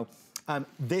ways ago.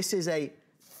 This is a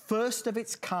first of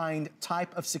its kind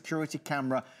type of security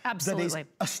camera that is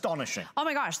astonishing. Oh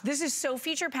my gosh, this is so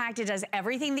feature packed. It does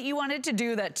everything that you wanted to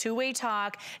do, that two-way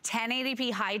talk,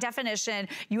 1080p high definition.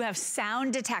 You have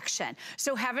sound detection.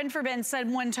 So heaven forbid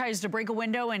someone tries to break a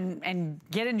window and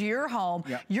get into your home,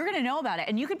 you're gonna know about it.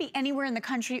 And you could be anywhere in the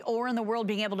country or in the world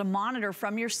being able to monitor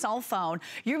from your cell phone.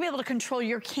 You'll be able to control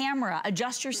your camera,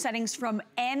 adjust your settings from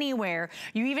anywhere.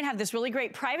 You even have this really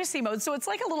great privacy mode. So it's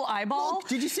like a little eyeball. Look,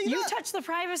 did you see that? You touch the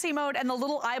privacy mode and the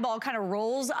little eyeball kind of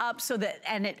rolls up so that,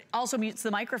 and it also mutes the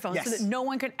microphone so that no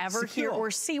one could ever hear or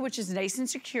see, which is nice and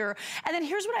secure. And then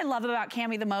here's what I love about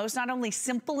Cami the most, not only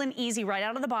simple and easy right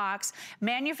out of the box,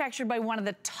 manufactured by one of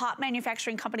the top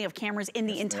manufacturing company of cameras in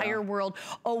the entire world,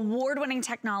 award-winning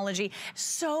technology,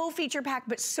 so feature-packed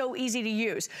but so easy to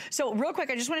use. So real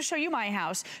quick, I just want to show you my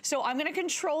house. So I'm gonna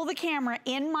control the camera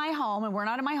in my home, and we're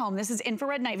not in my home, this is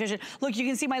infrared night vision. Look, you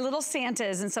can see my little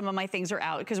Santas and some of my things are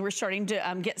out because we're starting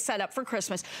to get set up for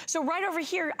Christmas. So right over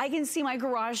here, I can see my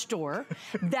garage door.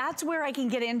 That's where I can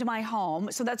get into my home.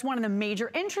 So that's one of the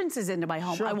major entrances into my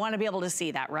home. I want to be able to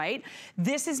see that, right?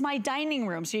 This is my dining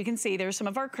room. So you can see there's some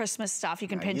of our Christmas stuff. You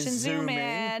can pinch and zoom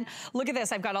in. Look at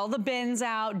this. I've got all the bins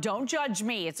out. Don't judge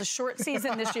me. It's a short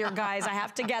season this year, guys. I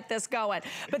have to get this going.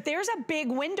 But there's a big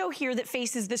window here that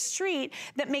faces the street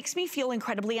that makes me feel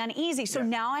incredibly uneasy. So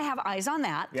now I have eyes on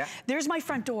that. There's my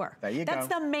front door. There you go. That's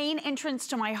the main entrance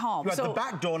to my home. You have the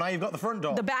back back door, now you've got the front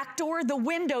door. The back door, the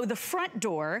window, the front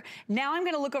door. Now I'm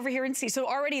gonna look over here and see. So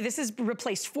already this has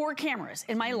replaced 4 cameras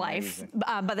in my life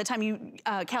by the time you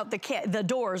count the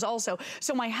doors also.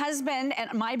 So my husband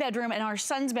and my bedroom and our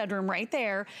son's bedroom right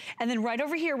there. And then right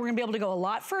over here, we're gonna be able to go a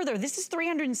lot further. This is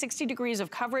 360 degrees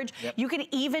of coverage. Yep. You can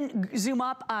even zoom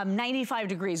up 95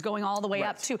 degrees going all the way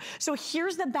up too. So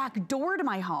here's the back door to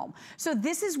my home. So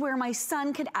this is where my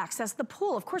son could access the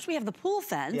pool. Of course, we have the pool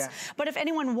fence, but if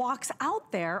anyone walks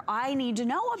out there, I need to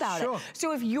know about it.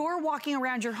 So if you're walking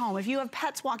around your home, if you have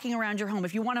pets walking around your home,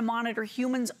 if you want to monitor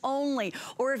humans only,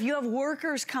 or if you have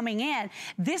workers coming in,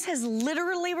 this has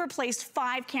literally replaced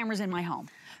 5 cameras in my home.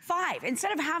 5.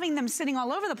 Instead of having them sitting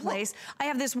all over the place, I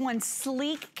have this one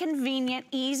sleek, convenient,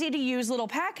 easy to use little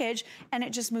package, and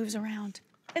it just moves around.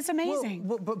 It's amazing.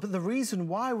 Well, but the reason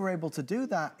why we're able to do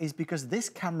that is because this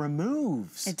camera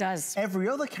moves. It does. Every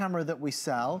other camera that we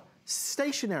sell,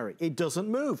 stationary. It doesn't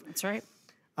move. That's right.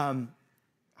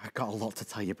 I've got a lot to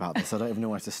tell you about this. I don't even know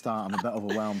where to start. I'm a bit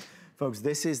overwhelmed. Folks,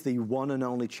 this is the one and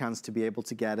only chance to be able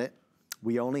to get it.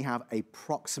 We only have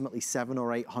approximately 700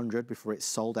 or 800 before it's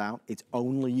sold out. It's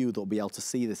only you that'll be able to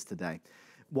see this today.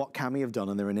 What Cami have done,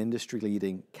 and they're an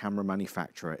industry-leading camera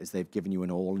manufacturer, is they've given you an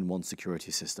all-in-one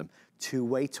security system.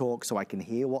 2-way talk, so I can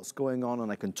hear what's going on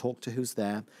and I can talk to who's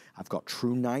there. I've got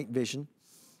true night vision.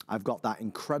 I've got that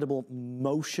incredible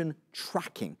motion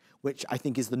tracking, which I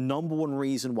think is the #1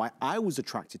 reason why I was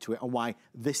attracted to it and why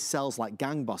this sells like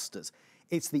gangbusters.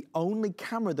 It's the only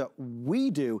camera that we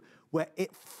do where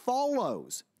it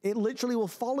follows. It literally will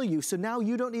follow you. So now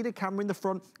you don't need a camera in the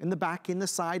front, in the back, in the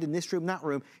side, in this room, that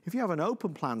room. If you have an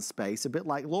open plan space, a bit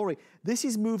like Lori, this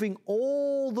is moving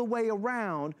all the way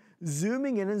around,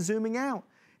 zooming in and zooming out.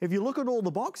 If you look at all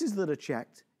the boxes that are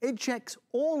checked, it checks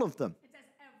all of them. It does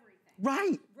everything.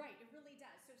 Right. Right, it really does.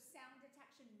 So sound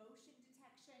detection, motion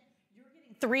detection, you're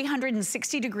getting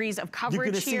 360 degrees of coverage here.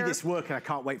 You're gonna see this work and I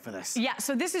can't wait for this. Yeah,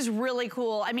 so this is really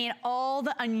cool. I mean, all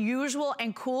the unusual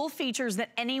and cool features that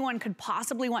anyone could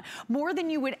possibly want, more than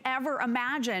you would ever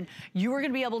imagine, you are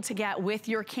gonna be able to get with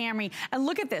your Camry. And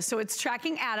look at this, so it's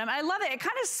tracking Adam. I love it, it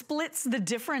kind of splits the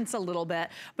difference a little bit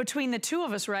between the two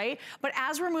of us, right? But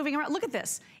as we're moving around, look at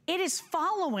this. It is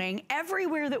following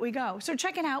everywhere that we go. So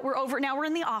check it out, now we're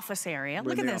in the office area.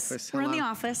 Look at this, we're in the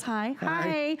office,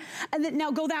 hi. And then now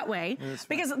go that way,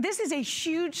 because this is a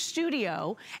huge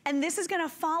studio, and this is gonna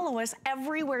follow us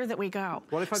everywhere that we go.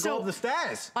 What if I go up the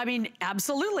stairs? I mean,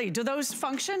 absolutely. Do those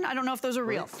function? I don't know if those are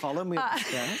real. Follow me up the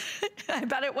stairs? I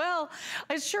bet it will.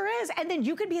 It sure is. And then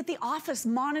you could be at the office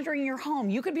monitoring your home.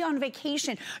 You could be on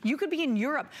vacation. You could be in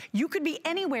Europe. You could be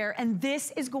anywhere, and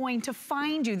this is going to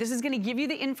find you. This is gonna give you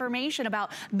the information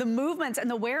about the movements and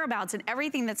the whereabouts and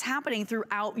everything that's happening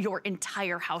throughout your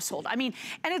entire household. I mean,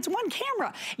 and it's one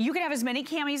camera. You can have as many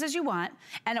camis as you want,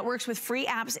 and it works with free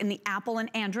apps in the Apple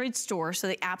and Android store. So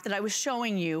the app that I was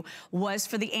showing you was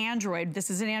for the Android. This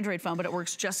is an Android phone, but it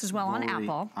works just as well on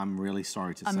Apple. I'm really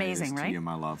sorry to say this to you,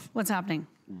 my love. What's happening?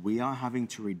 We are having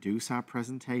to reduce our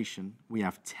presentation. We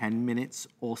have 10 minutes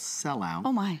or sell out.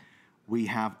 Oh my. We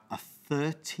have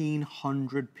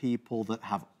 1,300 people that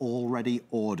have already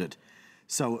ordered.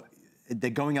 So they're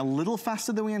going a little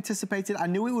faster than we anticipated. I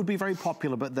knew it would be very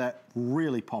popular, but they're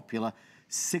really popular.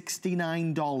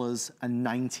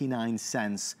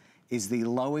 $69.99 is the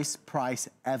lowest price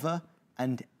ever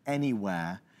and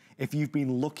anywhere. If you've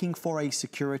been looking for a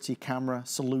security camera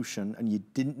solution and you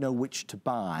didn't know which to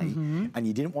buy, and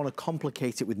you didn't want to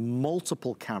complicate it with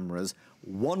multiple cameras,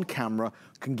 one camera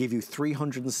can give you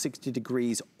 360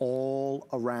 degrees all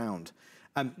around.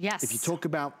 Yes. If you talk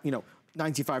about, you know,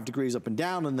 95 degrees up and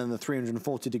down, and then the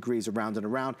 340 degrees around and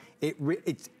around. I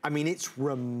mean, it's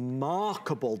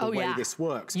remarkable the way this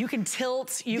works. You can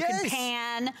tilt, you can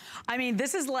pan. I mean,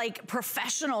 this is like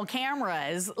professional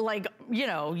cameras, like, you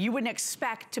know, you wouldn't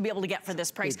expect to be able to get for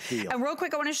this price. And real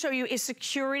quick, I want to show you if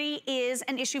security is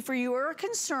an issue for you or a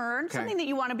concern, something that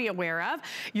you want to be aware of.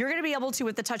 You're going to be able to,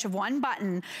 with the touch of one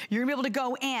button, you're going to be able to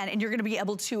go in and you're going to be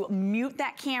able to mute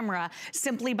that camera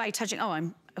simply by touching. Oh,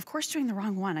 I'm of course doing the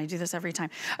wrong one. I do this every time.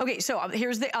 Okay, so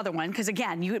here's the other one, because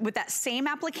again, with that same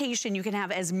application, you can have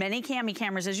as many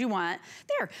cameras as you want.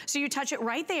 There, so you touch it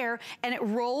right there, and it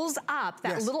rolls up.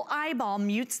 That little eyeball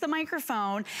mutes the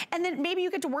microphone, and then maybe you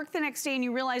get to work the next day and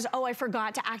you realize, oh, I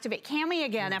forgot to activate Cami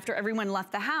again after everyone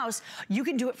left the house. You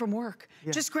can do it from work.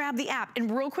 Just grab the app,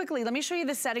 and real quickly, let me show you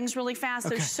the settings really fast.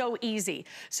 They're so easy.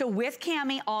 So with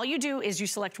Cami, all you do is you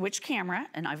select which camera,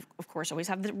 and I, of course, always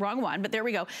have the wrong one, but there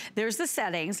we go. There's the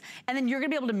settings. settings, and then you're gonna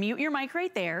be able to mute your mic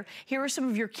right there. Here are some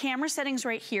of your camera settings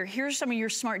right here. Here's some of your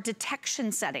smart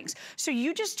detection settings. So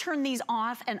you just turn these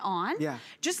off and on. Yeah.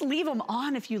 Just leave them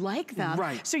on if you like them.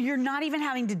 Right. So you're not even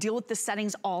having to deal with the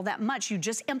settings all that much. You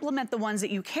just implement the ones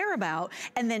that you care about,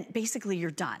 and then basically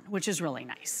you're done, which is really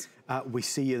nice. We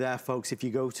see you there, folks. If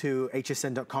you go to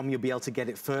hsn.com, you'll be able to get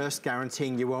it first,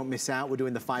 guaranteeing you won't miss out. We're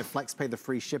doing the 5 flex pay, the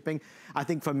free shipping. I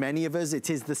think for many of us, it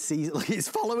is the season. It's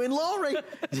following Laurie.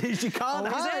 She can't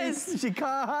hide. She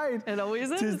can't hide. It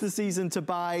always is. It is the season to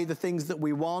buy the things that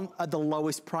we want at the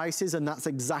lowest prices, and that's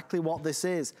exactly what this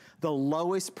is. The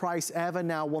lowest price ever,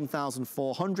 now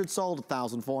 1,400 sold,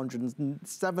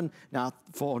 1,407, now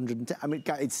 410. I mean,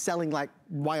 it's selling like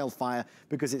wildfire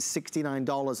because it's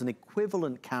 $69, and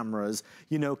equivalent cameras,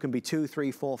 you know, can be $200,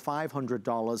 $300, $400,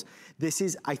 $500. This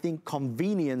is, I think,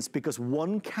 convenience, because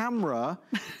one camera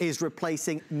is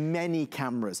replacing many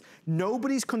cameras.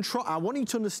 Nobody's control. I want you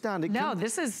to understand it. No,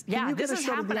 this is, yeah, can you this get a is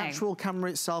shot happening. of the actual camera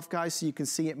itself, guys, so you can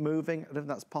see it moving? I don't know if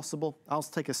that's possible. I'll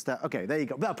take a step. Okay, there you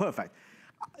go. No, perfect.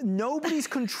 Nobody's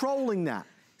controlling that.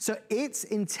 So it's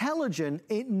intelligent,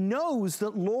 it knows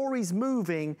that Laurie's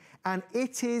moving, and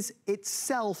it is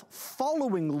itself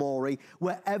following Laurie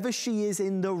wherever she is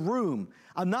in the room.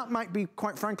 And that might be,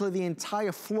 quite frankly, the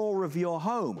entire floor of your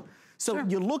home. So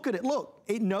you look at it, look,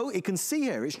 it can see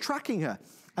her, it's tracking her.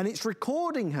 And it's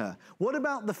recording her. What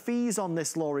about the fees on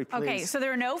this, Laurie, please? Okay, so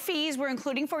there are no fees. We're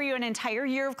including for you an entire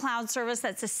year of cloud service.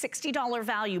 That's a $60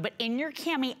 value. But in your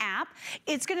Cami app,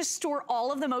 it's gonna store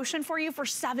all of the motion for you for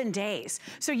 7 days.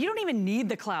 So you don't even need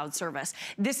the cloud service.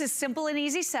 This is simple and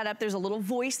easy setup. There's a little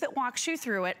voice that walks you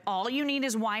through it. All you need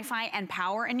is Wi-Fi and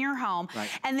power in your home. Right.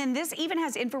 And then this even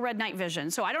has infrared night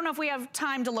vision. So I don't know if we have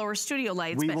time to lower studio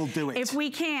lights. We but will do it. if we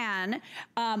can,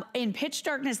 in pitch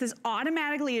darkness, this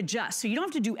automatically adjusts. So you don't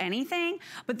have to do anything,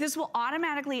 but this will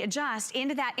automatically adjust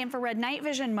into that infrared night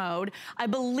vision mode. I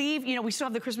believe, you know, we still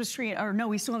have the Christmas tree, or no,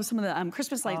 we still have some of the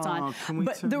Christmas lights on.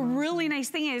 But the really nice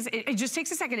thing is, it just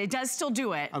takes a second. It does still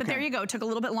do it, but there you go. It took a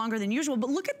little bit longer than usual.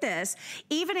 But look at this,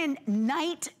 even in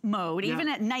night mode, even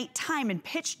at nighttime in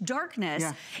pitch darkness,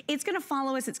 it's gonna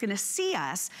follow us, it's gonna see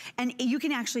us, and you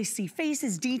can actually see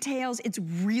faces, details. It's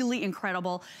really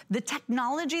incredible. The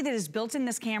technology that is built in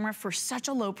this camera for such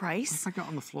a low price. What if I got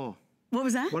on the floor? What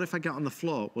was that? What if I get on the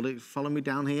floor? Will it follow me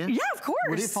down here? Yeah, of course.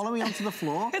 Would it follow me onto the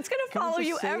floor? It's gonna follow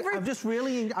you every...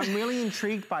 I'm really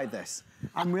intrigued by this.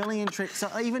 I'm really intrigued. So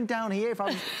even down here,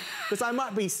 because I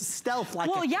might be stealth like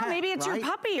a cat, maybe it's right? your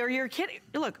puppy or your kid.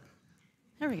 Look,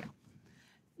 there we go.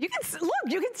 You can, look,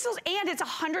 you can still, and it's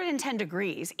 110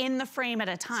 degrees in the frame at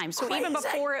a time. So even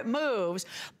before it moves,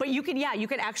 but you can, you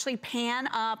can actually pan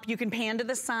up, you can pan to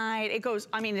the side. It goes,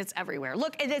 I mean, it's everywhere.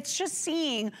 Look, and it's just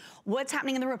seeing what's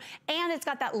happening in the room. And it's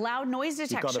got that loud noise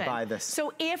detection. You've got to buy this.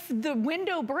 So if the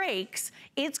window breaks,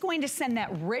 it's going to send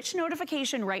that rich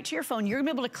notification right to your phone. You're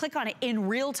gonna be able to click on it in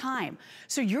real time.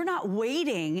 So you're not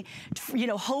waiting, you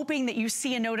know, hoping that you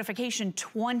see a notification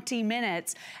 20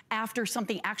 minutes after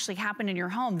something actually happened in your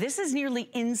home. This is nearly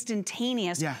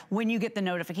instantaneous when you get the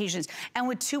notifications. And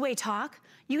with two-way talk,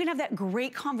 you can have that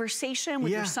great conversation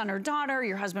with your son or daughter,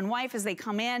 your husband, wife as they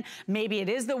come in. Maybe it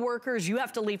is the workers, you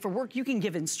have to leave for work. You can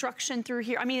give instruction through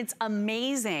here. I mean, it's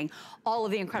amazing, all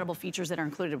of the incredible features that are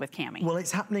included with Cami. Well,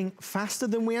 it's happening faster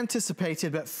than we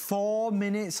anticipated, but 4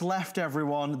 minutes left,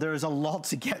 everyone. There is a lot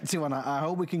to get to, and I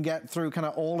hope we can get through kind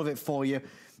of all of it for you.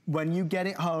 When you get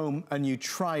it home and you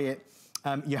try it,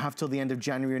 you have till the end of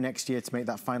January next year to make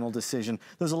that final decision.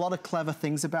 There's a lot of clever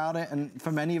things about it, and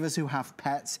for many of us who have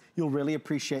pets, you'll really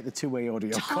appreciate the two-way audio.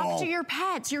 Talk to your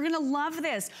pets. You're gonna love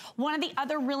this. One of the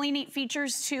other really neat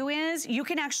features too is you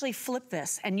can actually flip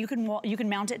this, and you can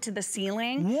mount it to the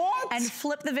ceiling. What? And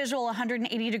flip the visual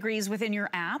 180 degrees within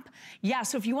your app. Yeah,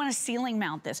 so if you want to ceiling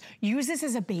mount this, use this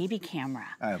as a baby camera.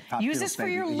 Use this for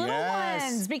your little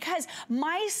ones, because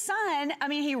my son, I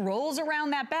mean, he rolls around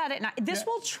that bed at night. This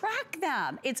will track them.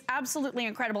 It's absolutely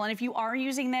incredible. And if you are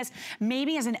using this,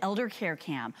 maybe as an elder care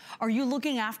cam, are you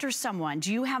looking after someone?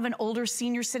 Do you have an older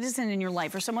senior citizen in your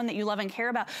life, or someone that you love and care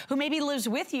about who maybe lives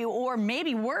with you, or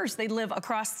maybe worse, they live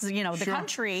across, you know, the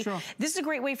country? This is a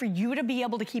great way for you to be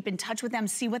able to keep in touch with them,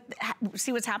 see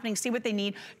what's happening, see what they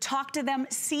need, talk to them,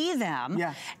 see them,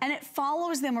 and it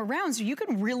follows them around. So you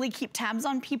can really keep tabs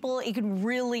on people. It can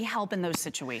really help in those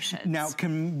situations. Now,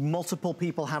 can multiple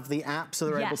people have the app so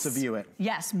they're able to view it?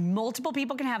 Yes, multiple multiple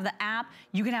people can have the app.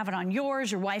 You can have it on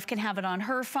yours. Your wife can have it on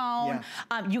her phone.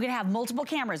 Yeah. You can have multiple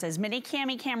cameras, as many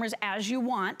Cami cameras as you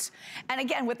want. And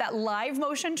again, with that live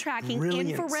motion tracking,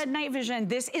 infrared night vision,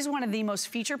 this is one of the most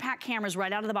feature-packed cameras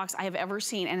right out of the box I have ever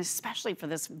seen, and especially for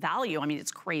this value. I mean,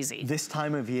 it's crazy. This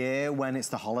time of year, when it's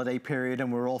the holiday period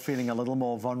and we're all feeling a little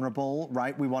more vulnerable,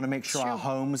 right? We want to make sure our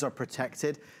homes are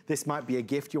protected. This might be a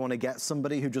gift you want to get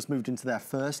somebody who just moved into their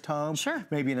first home. Sure.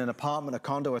 Maybe in an apartment, a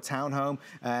condo, a townhome,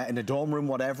 in a dorm room,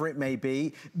 whatever it may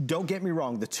be. Don't get me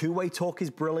wrong, the two-way talk is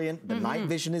brilliant. The night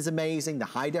vision is amazing. The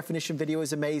high definition video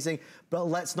is amazing. But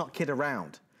let's not kid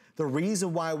around. The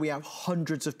reason why we have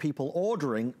hundreds of people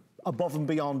ordering above and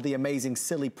beyond the amazing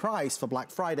silly price for Black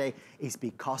Friday is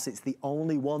because it's the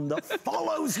only one that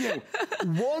follows you.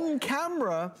 One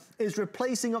camera is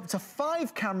replacing up to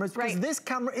 5 cameras because this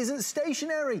camera isn't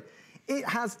stationary. It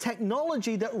has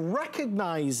technology that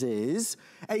recognizes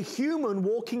a human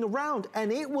walking around,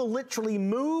 and it will literally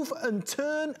move and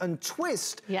turn and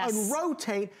twist and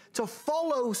rotate to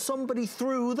follow somebody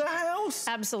through the house.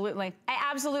 Absolutely.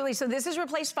 Absolutely. So this has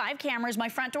replaced 5 cameras, my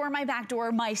front door, my back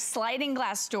door, my sliding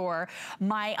glass door,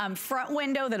 my front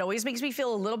window that always makes me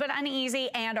feel a little bit uneasy,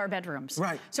 and our bedrooms.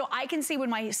 Right. So I can see when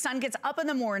my son gets up in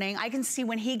the morning, I can see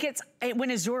when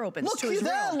his door opens. Look at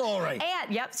there, Lori.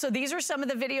 And so these are some of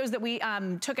the videos that we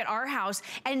took at our house,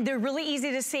 and they're really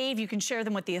easy to save. You can share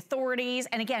them with the authorities.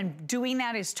 And again, doing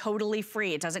that is totally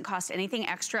free. It doesn't cost anything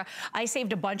extra. I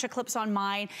saved a bunch of clips on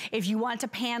mine. If you want to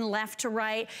pan left to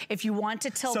right, if you want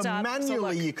to tilt up. So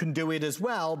manually you can do it as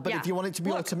well, but if you want it to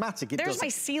be automatic, it doesn't. There's my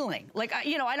ceiling. Like, I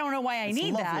don't know why I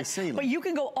need that, ceiling. But you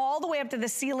can go all the way up to the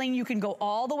ceiling. You can go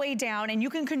all the way down, and you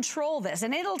can control this.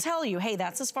 And it'll tell you, hey,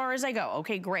 that's as far as I go.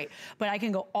 Okay, great. But I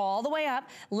can go all the way up,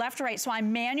 left, right. So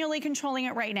I'm manually controlling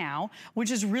it right now,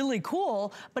 which is really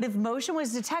cool. But if motion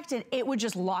was detected, it would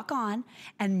just lock on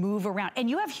and move around. And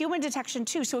you have human detection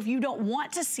too. So if you don't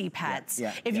want to see pets,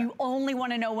 if you only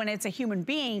want to know when it's a human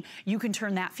being, you can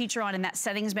turn that feature on in that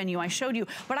settings menu I showed you.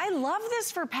 But I love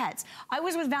this for pets. I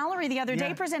was with Valerie the other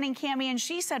day presenting Cami, and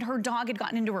she said her dog had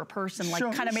gotten into her purse and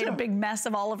kind of made a big mess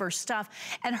of all of her stuff.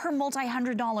 And her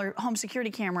multi-$100 home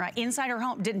security camera inside her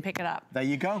home didn't pick it up. There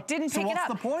you go. Didn't pick it up.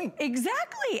 So what's the point?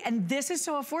 Exactly. And this is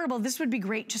so affordable. This would be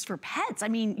great just for pets. I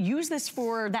mean, use this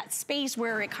for that space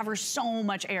where it covers so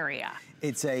much area.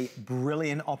 It's a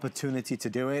brilliant opportunity to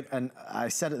do it. And I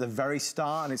said at the very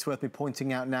start, and it's worth me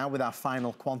pointing out now with our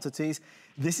final quantities,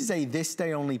 this is a this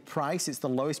day only price. It's the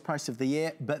lowest price of the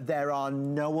year, but there are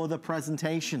no other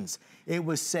presentations. It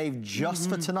was saved just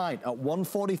for tonight at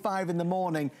 1:45 in the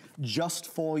morning, just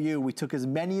for you. We took as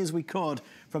many as we could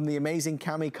from the amazing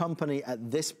Cami company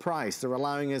at this price. They're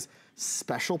allowing us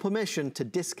special permission to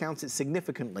discount it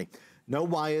significantly. No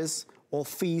wires or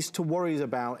fees to worry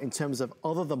about in terms of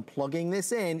other than plugging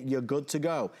this in, you're good to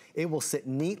go. It will sit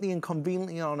neatly and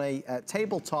conveniently on a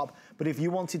tabletop, but if you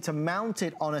wanted to mount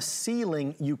it on a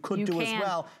ceiling, you could do as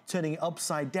well, turning it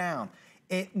upside down.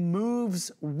 It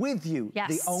moves with you. Yes.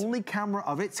 The only camera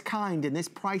of its kind in this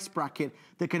price bracket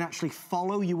that can actually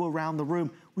follow you around the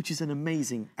room, which is an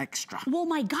amazing extra. Well,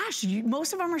 my gosh,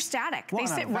 most of them are static. They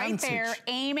sit right there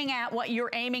aiming at what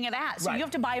you're aiming it at. So you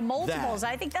have to buy multiples.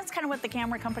 I think that's kind of what the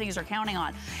camera companies are counting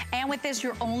on. And with this,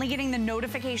 you're only getting the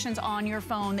notifications on your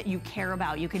phone that you care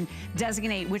about. You can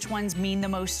designate which ones mean the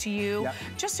most to you.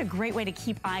 Just a great way to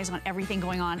keep eyes on everything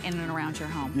going on in and around your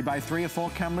home. You buy 3 or 4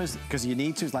 cameras because you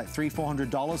need to. It's like $300-400.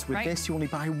 With this, you only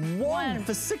buy one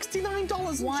for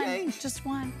 $69 and change. Just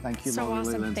one. Thank you, so Lori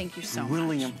awesome. Leland. Thank you so much.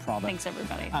 Brilliant product. Thanks,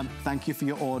 everybody. Thank you for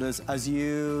your orders. As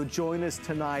you join us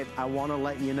tonight, I want to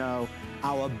let you know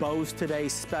our Bose Today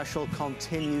special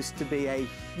continues to be a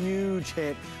huge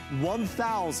hit.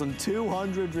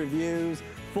 1,200 reviews,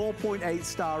 4.8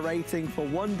 star rating for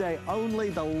one day only,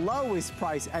 the lowest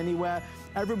price anywhere.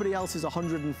 Everybody else is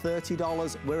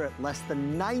 $130. We're at less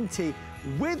than $90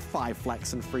 with 5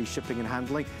 flex and free shipping and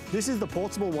handling. This is the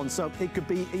portable one, so it could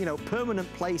be, permanent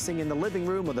placing in the living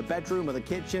room or the bedroom or the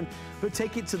kitchen, but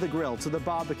take it to the grill, to the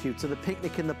barbecue, to the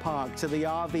picnic in the park, to the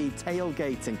RV,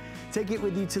 tailgating. Take it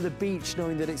with you to the beach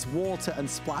knowing that it's water and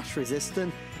splash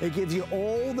resistant. It gives you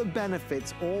all the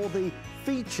benefits, all the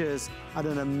features at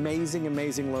an amazing,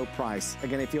 amazing low price.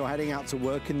 Again, if you're heading out to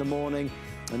work in the morning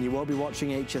and you won't be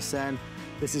watching HSN,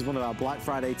 this is one of our Black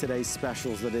Friday Today's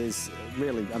specials that is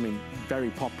really,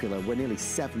 very popular. We're nearly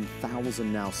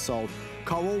 7,000 now sold.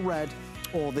 Coral Red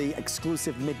or the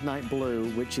exclusive Midnight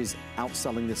Blue, which is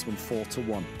outselling this one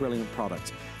 4-1. Brilliant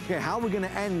product. Okay, how are we going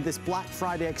to end this Black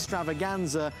Friday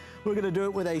extravaganza? We're going to do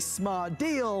it with a smart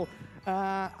deal,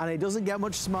 and it doesn't get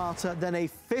much smarter than a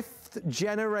 5th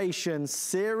generation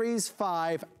Series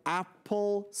 5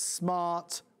 Apple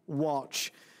Smart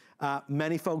Watch.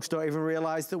 Many folks don't even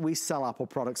realize that we sell Apple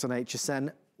products on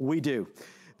HSN. We do.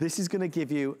 This is gonna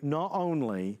give you not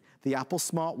only the Apple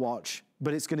smartwatch,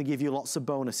 but it's gonna give you lots of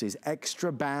bonuses.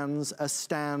 Extra bands, a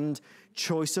stand,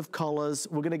 choice of colors.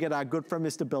 We're gonna get our good friend,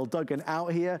 Mr. Bill Duggan,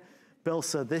 out here. Bill,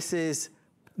 sir, this is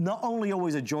not only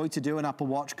always a joy to do an Apple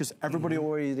Watch, because everybody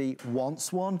already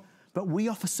wants one, but we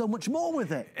offer so much more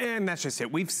with it. And that's just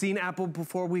it. We've seen Apple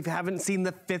before. We haven't seen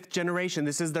the 5th generation.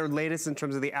 This is their latest in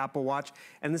terms of the Apple Watch.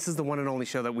 And this is the one and only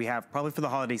show that we have probably for the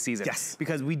holiday season. Yes.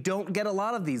 Because we don't get a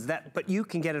lot of these, but you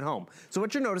can get it home. So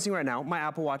what you're noticing right now, my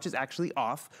Apple Watch is actually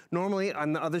off. Normally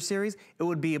on the other series, it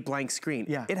would be a blank screen.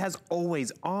 Yeah. It has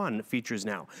always on features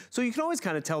now. So you can always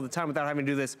kind of tell the time without having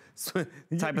to do this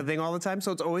type of thing all the time.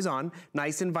 So it's always on,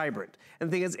 nice and vibrant. And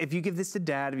the thing is, if you give this to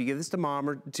dad, if you give this to mom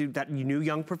or to that new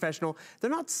young professional, they're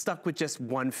not stuck with just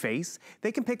one face.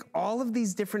 They can pick all of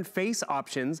these different face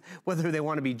options, whether they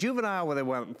want to be juvenile, whether they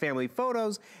want family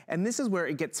photos, and this is where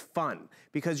it gets fun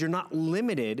because you're not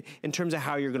limited in terms of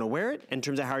how you're going to wear it, in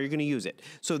terms of how you're going to use it.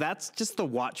 So that's just the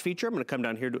watch feature. I'm going to come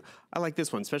down here. I like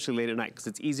this one, especially late at night because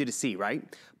it's easy to see, right?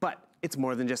 But it's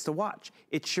more than just a watch.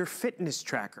 It's your fitness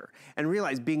tracker. And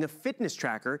realize, being a fitness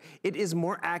tracker, it is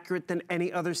more accurate than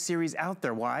any other series out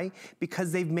there. Why?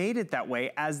 Because they've made it that way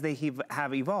as they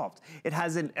have evolved. It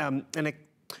has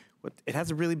it has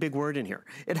a really big word in here.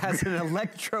 It has an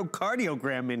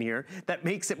electrocardiogram in here that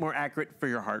makes it more accurate for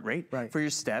your heart rate, for your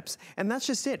steps, and that's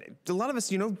just it. A lot of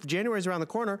us, you know, January's around the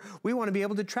corner, we want to be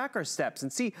able to track our steps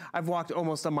and see, I've walked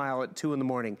almost a mile at 2 in the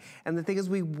morning. And the thing is,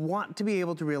 we want to be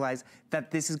able to realize that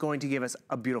this is going to give us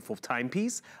a beautiful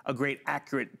timepiece, a great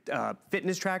accurate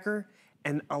fitness tracker,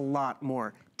 and a lot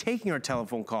more. Taking our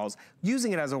telephone calls,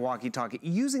 using it as a walkie-talkie,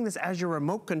 using this as your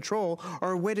remote control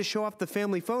or a way to show off the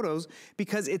family photos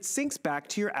because it syncs back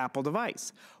to your Apple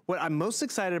device. What I'm most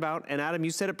excited about, and Adam,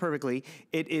 you said it perfectly,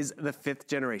 it is the 5th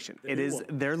generation. It is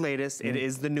their latest, it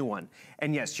is the new one.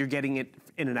 And yes, you're getting it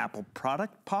in an Apple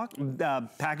product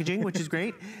packaging, which is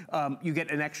great. You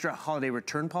get an extra holiday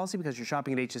return policy because you're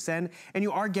shopping at HSN, and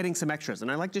you are getting some extras.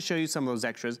 And I like to show you some of those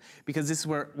extras because this is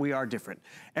where we are different.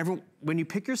 When you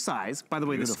pick your size, by the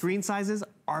way, the screen sizes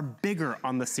are bigger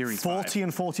on the Series 40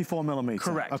 and 44 millimeters.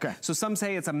 Correct. Okay. So some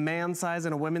say it's a man size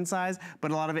and a women's size,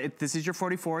 but a lot of it, this is your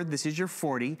 44, this is your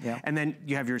 40, and then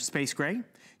you have your space gray, you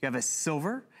have a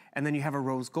silver, and then you have a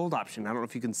rose gold option. I don't know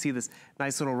if you can see this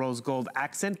nice little rose gold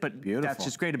accent, but that's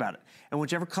just great about it. And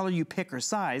whichever color you pick or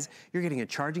size, you're getting a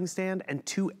charging stand and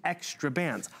 2 extra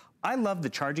bands. I love the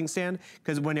charging stand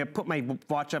because when I put my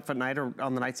watch up at night or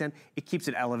on the nightstand, it keeps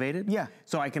it elevated. Yeah.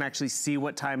 So I can actually see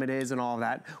what time it is and all of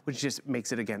that, which just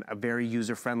makes it, again, a very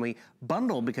user-friendly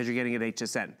bundle because you're getting it at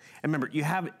HSN. And remember, you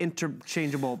have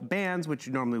interchangeable bands, which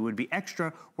normally would be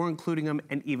extra. We're including them,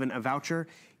 and even a voucher.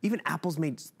 Even Apple's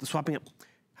made swapping up.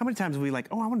 How many times are we like,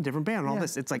 oh, I want a different band and all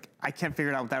this? It's like, I can't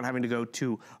figure it out without having to go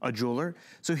to a jeweler.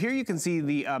 So here you can see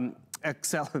the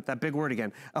Excel, that big word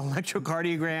again,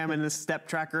 electrocardiogram and the step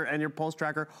tracker and your pulse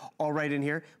tracker all right in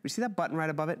here. You see that button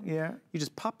right above it? Yeah. You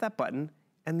just pop that button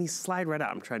and these slide right out.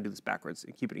 I'm trying to do this backwards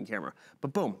and keep it in camera.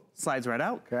 But boom, slides right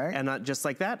out. Okay. And just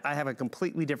like that, I have a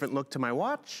completely different look to my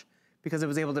watch because I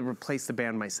was able to replace the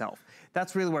band myself.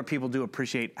 That's really where people do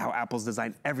appreciate how Apple's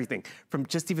designed everything, from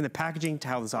just even the packaging to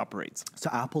how this operates. So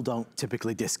Apple don't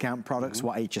typically discount products.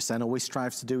 What HSN always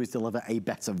strives to do is deliver a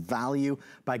better value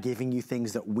by giving you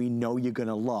things that we know you're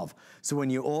gonna love. So when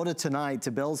you order tonight,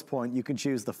 to Bill's point, you can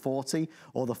choose the 40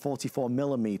 or the 44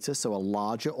 millimeter, so a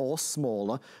larger or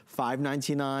smaller,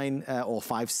 $599 or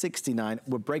 $569.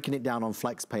 We're breaking it down on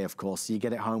FlexPay, of course, so you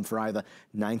get it home for either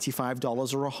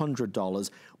 $95 or $100.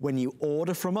 When you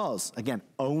order from us, again,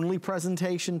 only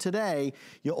presentation today,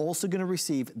 you're also gonna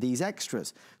receive these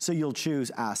extras. So you'll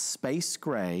choose our space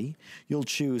gray, you'll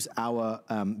choose our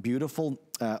beautiful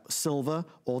silver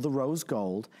or the rose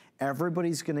gold.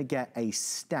 Everybody's gonna get a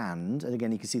stand, and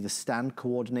again, you can see the stand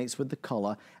coordinates with the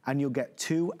color, and you'll get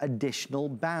 2 additional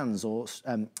bands or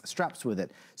straps with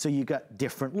it. So you get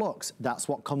different looks. That's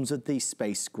what comes with the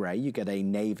space gray. You get a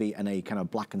navy and a kind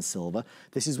of black and silver.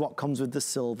 This is what comes with the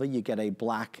silver. You get a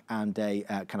black and a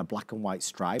kind of black and white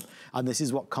stripe. And this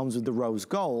is what comes with the rose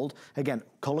gold. Again,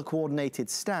 color coordinated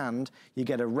stand. You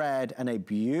get a red and a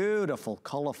beautiful,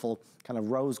 colorful kind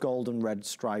of rose gold and red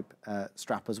stripe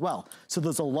strap as well. So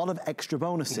there's a lot of extra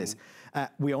bonuses.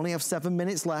 We only have 7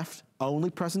 minutes left.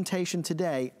 Only presentation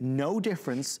today, no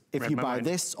difference if you buy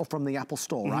this or from the Apple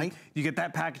Store, right? You get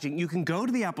that packaging. You can go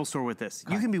to the Apple Store with this.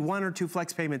 You can be 1 or 2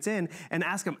 flex payments in and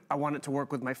ask them, I want it to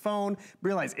work with my phone.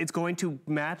 Realize it's going to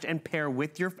match and pair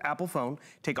with your Apple phone.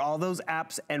 Take all those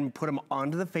apps and put them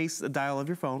onto the face dial of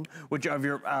your phone, which of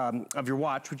your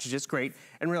watch, which is just great.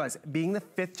 And realize, being the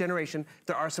 5th generation,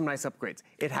 there are some nice upgrades.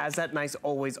 It has that nice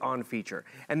always on feature.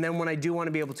 And then when I do want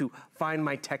to be able to find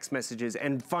my text messages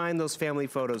and find those family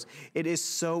photos, it is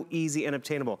so easy and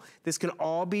obtainable. This can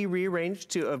all be rearranged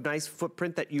to a nice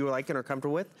footprint that you like and are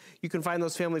comfortable with. You can find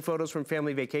those family photos from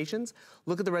family vacations.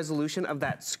 Look at the resolution of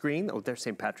that screen. Oh, there's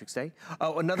St. Patrick's Day.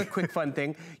 Oh, another quick fun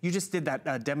thing. You just did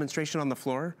that demonstration on the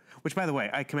floor, which, by the way,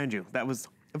 I commend you. That was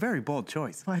a very bold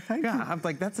choice. Why, thank you. I'm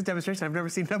like, that's a demonstration I've never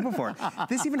seen done before.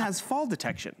 This even has fall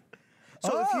detection.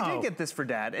 So if you did get this for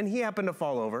Dad and he happened to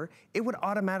fall over, it would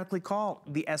automatically call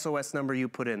the SOS number you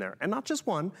put in there. And not just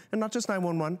one, and not just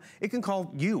 911, it can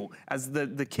call you as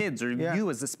the kids or you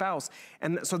as the spouse.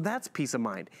 And so that's peace of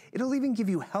mind. It'll even give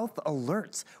you health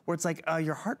alerts where it's like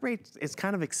your heart rate is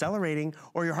kind of accelerating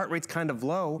or your heart rate's kind of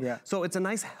low. Yeah. So it's a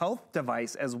nice health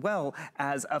device as well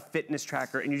as a fitness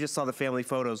tracker. And you just saw the family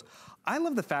photos. I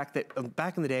love the fact that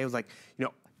back in the day, it was like, you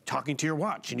know, talking to your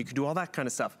watch and you could do all that kind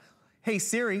of stuff. Hey,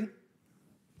 Siri,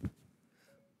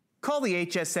 call the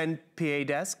HSN PA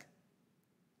desk.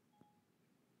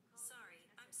 Sorry,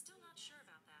 I'm still not sure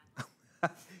about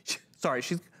that. Sorry,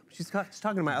 she's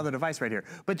talking to my other device right here.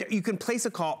 But you can place a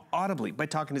call audibly by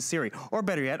talking to Siri. Or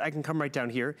better yet, I can come right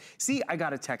down here. See, I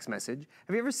got a text message.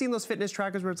 Have you ever seen those fitness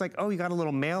trackers where it's like, oh, you got a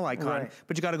little mail icon,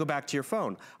 but you got to go back to your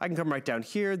phone? I can come right down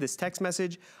here, this text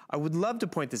message. I would love to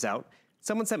point this out.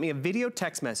 Someone sent me a video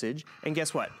text message, and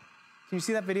guess what? Can you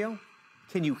see that video?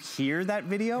 Can you hear that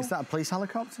video? Is that a police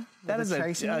helicopter? That is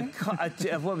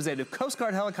what was it? A Coast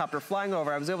Guard helicopter flying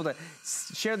over. I was able to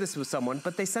share this with someone,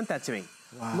 but they sent that to me.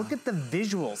 Wow. Look at the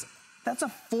visuals. That's a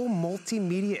full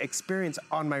multimedia experience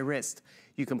on my wrist.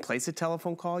 You can place a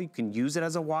telephone call. You can use it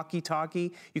as a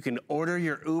walkie-talkie. You can order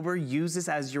your Uber, use this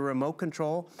as your remote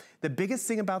control. The biggest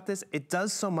thing about this, it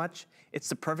does so much, it's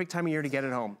the perfect time of year to get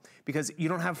it home because you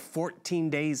don't have 14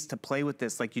 days to play with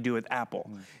this like you do with Apple.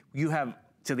 You have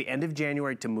till the end of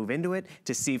January to move into it,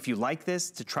 to see if you like this,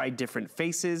 to try different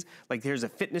faces. Like here's a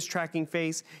fitness tracking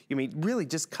face. You mean really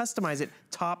just customize it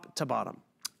top to bottom.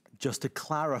 Just to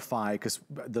clarify, because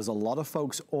there's a lot of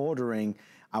folks ordering,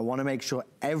 I want to make sure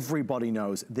everybody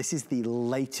knows this is the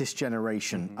latest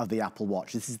generation of the Apple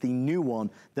Watch. This is the new one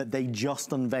that they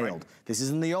just unveiled. This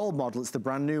isn't the old model, it's the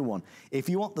brand new one. If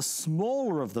you want the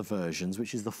smaller of the versions,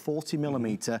 which is the 40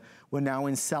 millimeter, we're now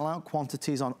in sellout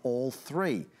quantities on all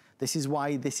 3. This is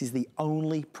why this is the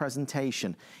only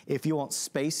presentation. If you want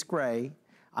space gray,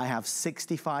 I have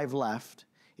 65 left.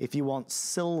 If you want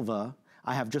silver,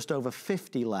 I have just over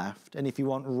 50 left. And if you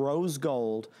want rose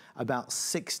gold, about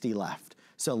 60 left.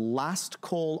 So last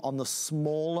call on the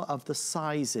smaller of the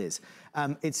sizes.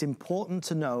 It's important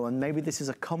to know, and maybe this is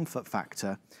a comfort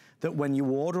factor, that when you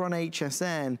order on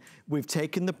HSN, we've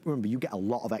taken remember, you get a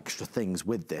lot of extra things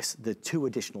with this. The 2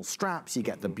 additional straps, you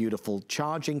get the beautiful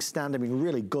charging stand, I mean,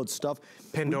 really good stuff.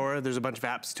 Pandora, there's a bunch of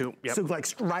apps too. Yep. So like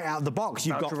right out of the box,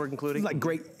 you've got including. Like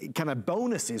great kind of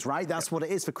bonuses, right? That's what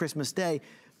it is for Christmas Day.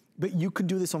 But you can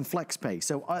do this on FlexPay.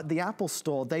 So at the Apple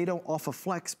Store, they don't offer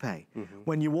FlexPay.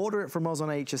 When you order it from us on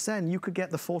HSN, you could get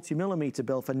the 40 millimeter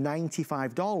bill for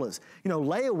 $95. You know,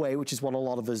 layaway, which is what a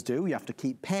lot of us do, you have to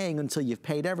keep paying until you've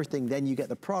paid everything, then you get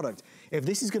the product. If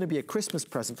this is gonna be a Christmas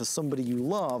present for somebody you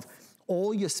love,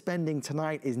 all you're spending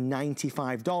tonight is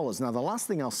 $95. Now, the last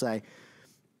thing I'll say,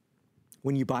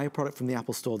 when you buy a product from the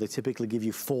Apple Store, they typically give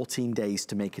you 14 days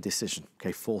to make a decision,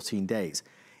 okay, 14 days.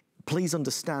 Please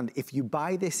understand, if you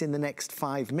buy this in the next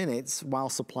 5 minutes while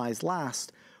supplies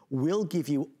last, we'll give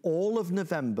you all of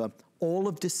November, all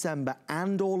of December,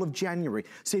 and all of January.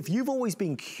 So if you've always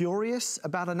been curious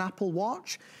about an Apple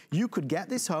Watch, you could get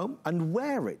this home and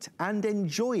wear it and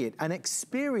enjoy it and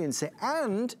experience it.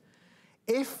 And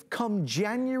if come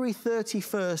January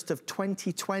 31st of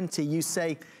 2020, you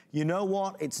say, you know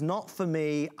what, it's not for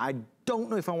me, I don't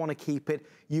know if I want to keep it,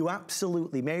 you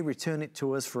absolutely may return it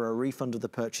to us for a refund of the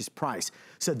purchase price.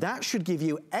 So that should give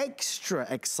you extra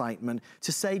excitement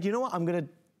to say, do you know what, I'm going to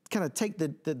kind of take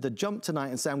the jump tonight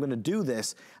and say, I'm going to do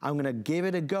this. I'm going to give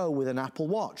it a go with an Apple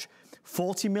Watch.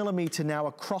 40 millimeter now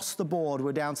across the board.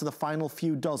 We're down to the final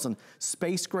few dozen.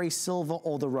 Space gray silver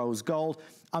or the rose gold.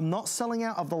 I'm not selling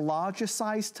out of the larger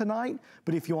size tonight,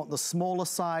 but if you want the smaller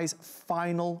size,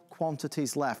 final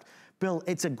quantities left. Bill,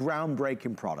 it's a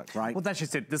groundbreaking product, right? Well, that's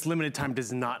just it. This limited time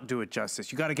does not do it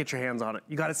justice. You gotta get your hands on it.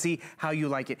 You gotta see how you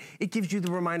like it. It gives you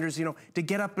the reminders, you know, to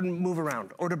get up and move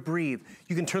around or to breathe.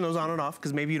 You can turn those on and off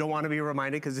because maybe you don't want to be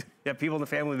reminded because you have people in the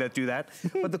family that do that.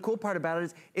 But the cool part about it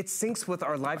is it syncs with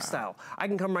our lifestyle. I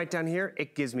can come right down here.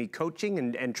 It gives me coaching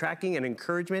and tracking and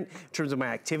encouragement in terms of my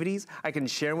activities. I can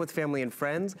share them with family and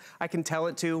friends. I can tell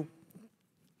it to...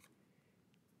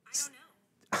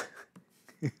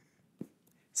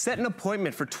 Set an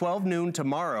appointment for 12 noon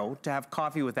tomorrow to have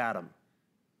coffee with Adam.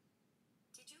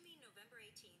 Did you mean November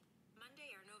 18th,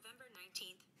 Monday or November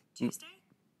 19th, Tuesday?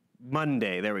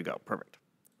 Monday, there we go, perfect.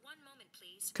 One moment,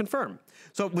 please. Confirm.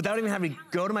 So without even having to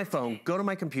go to my phone, go to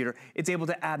my computer, it's able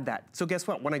to add that. So guess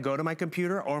what? When I go to my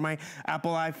computer or my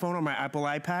Apple iPhone or my Apple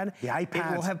iPad,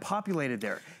 it will have populated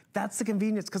there. That's the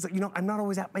convenience, because you know I'm not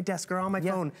always at my desk or on my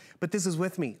phone, but this is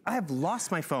with me. I have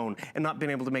lost my phone and not been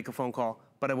able to make a phone call,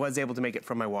 but I was able to make it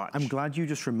from my watch. I'm glad you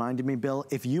just reminded me, Bill.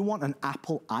 If you want an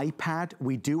Apple iPad,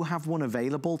 we do have one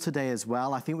available today as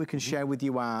well. I think we can share with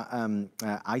you our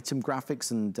item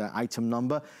graphics and item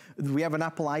number. We have an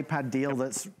Apple iPad deal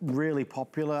that's really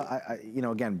popular. You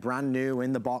know, again, brand new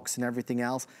in the box and everything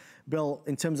else. Bill,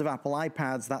 in terms of Apple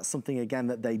iPads, that's something, again,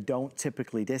 that they don't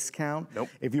typically discount. Nope.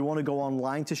 If you want to go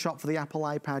online to shop for the Apple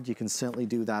iPad, you can certainly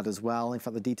do that as well. In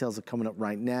fact, the details are coming up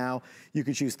right now. You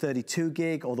could choose 32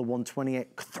 gig or the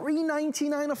 128,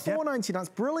 $399 or $499. That's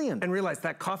brilliant. And realize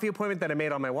that coffee appointment that I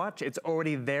made on my watch, it's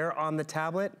already there on the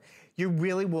tablet. You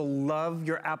really will love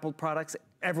your Apple products.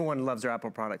 Everyone loves their Apple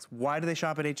products. Why do they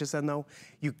shop at HSN though?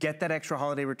 You get that extra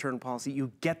holiday return policy,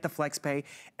 you get the flex pay,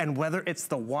 and whether it's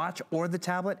the watch or the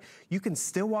tablet, you can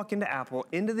still walk into Apple,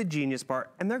 into the Genius Bar,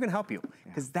 and they're gonna help you,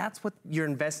 because that's what you're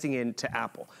investing into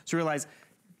Apple. So realize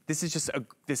this is just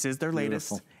this is their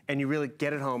latest, and you really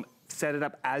get it home, set it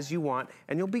up as you want,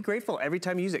 and you'll be grateful every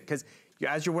time you use it, because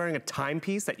as you're wearing a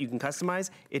timepiece that you can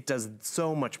customize, it does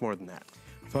so much more than that.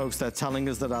 Folks, they're telling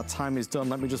us that our time is done.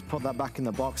 Let me just put that back in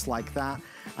the box like that.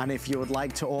 And if you would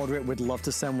like to order it, we'd love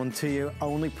to send one to you.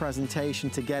 Only presentation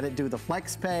to get it. Do the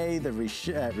flex pay, the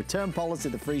return policy,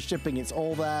 the free shipping. It's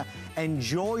all there.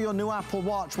 Enjoy your new Apple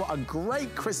Watch. What a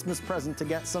great Christmas present to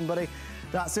get somebody.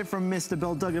 That's it from Mr.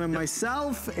 Bill Duggan and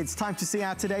myself. It's time to see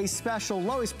our today's special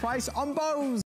lowest price on Bose.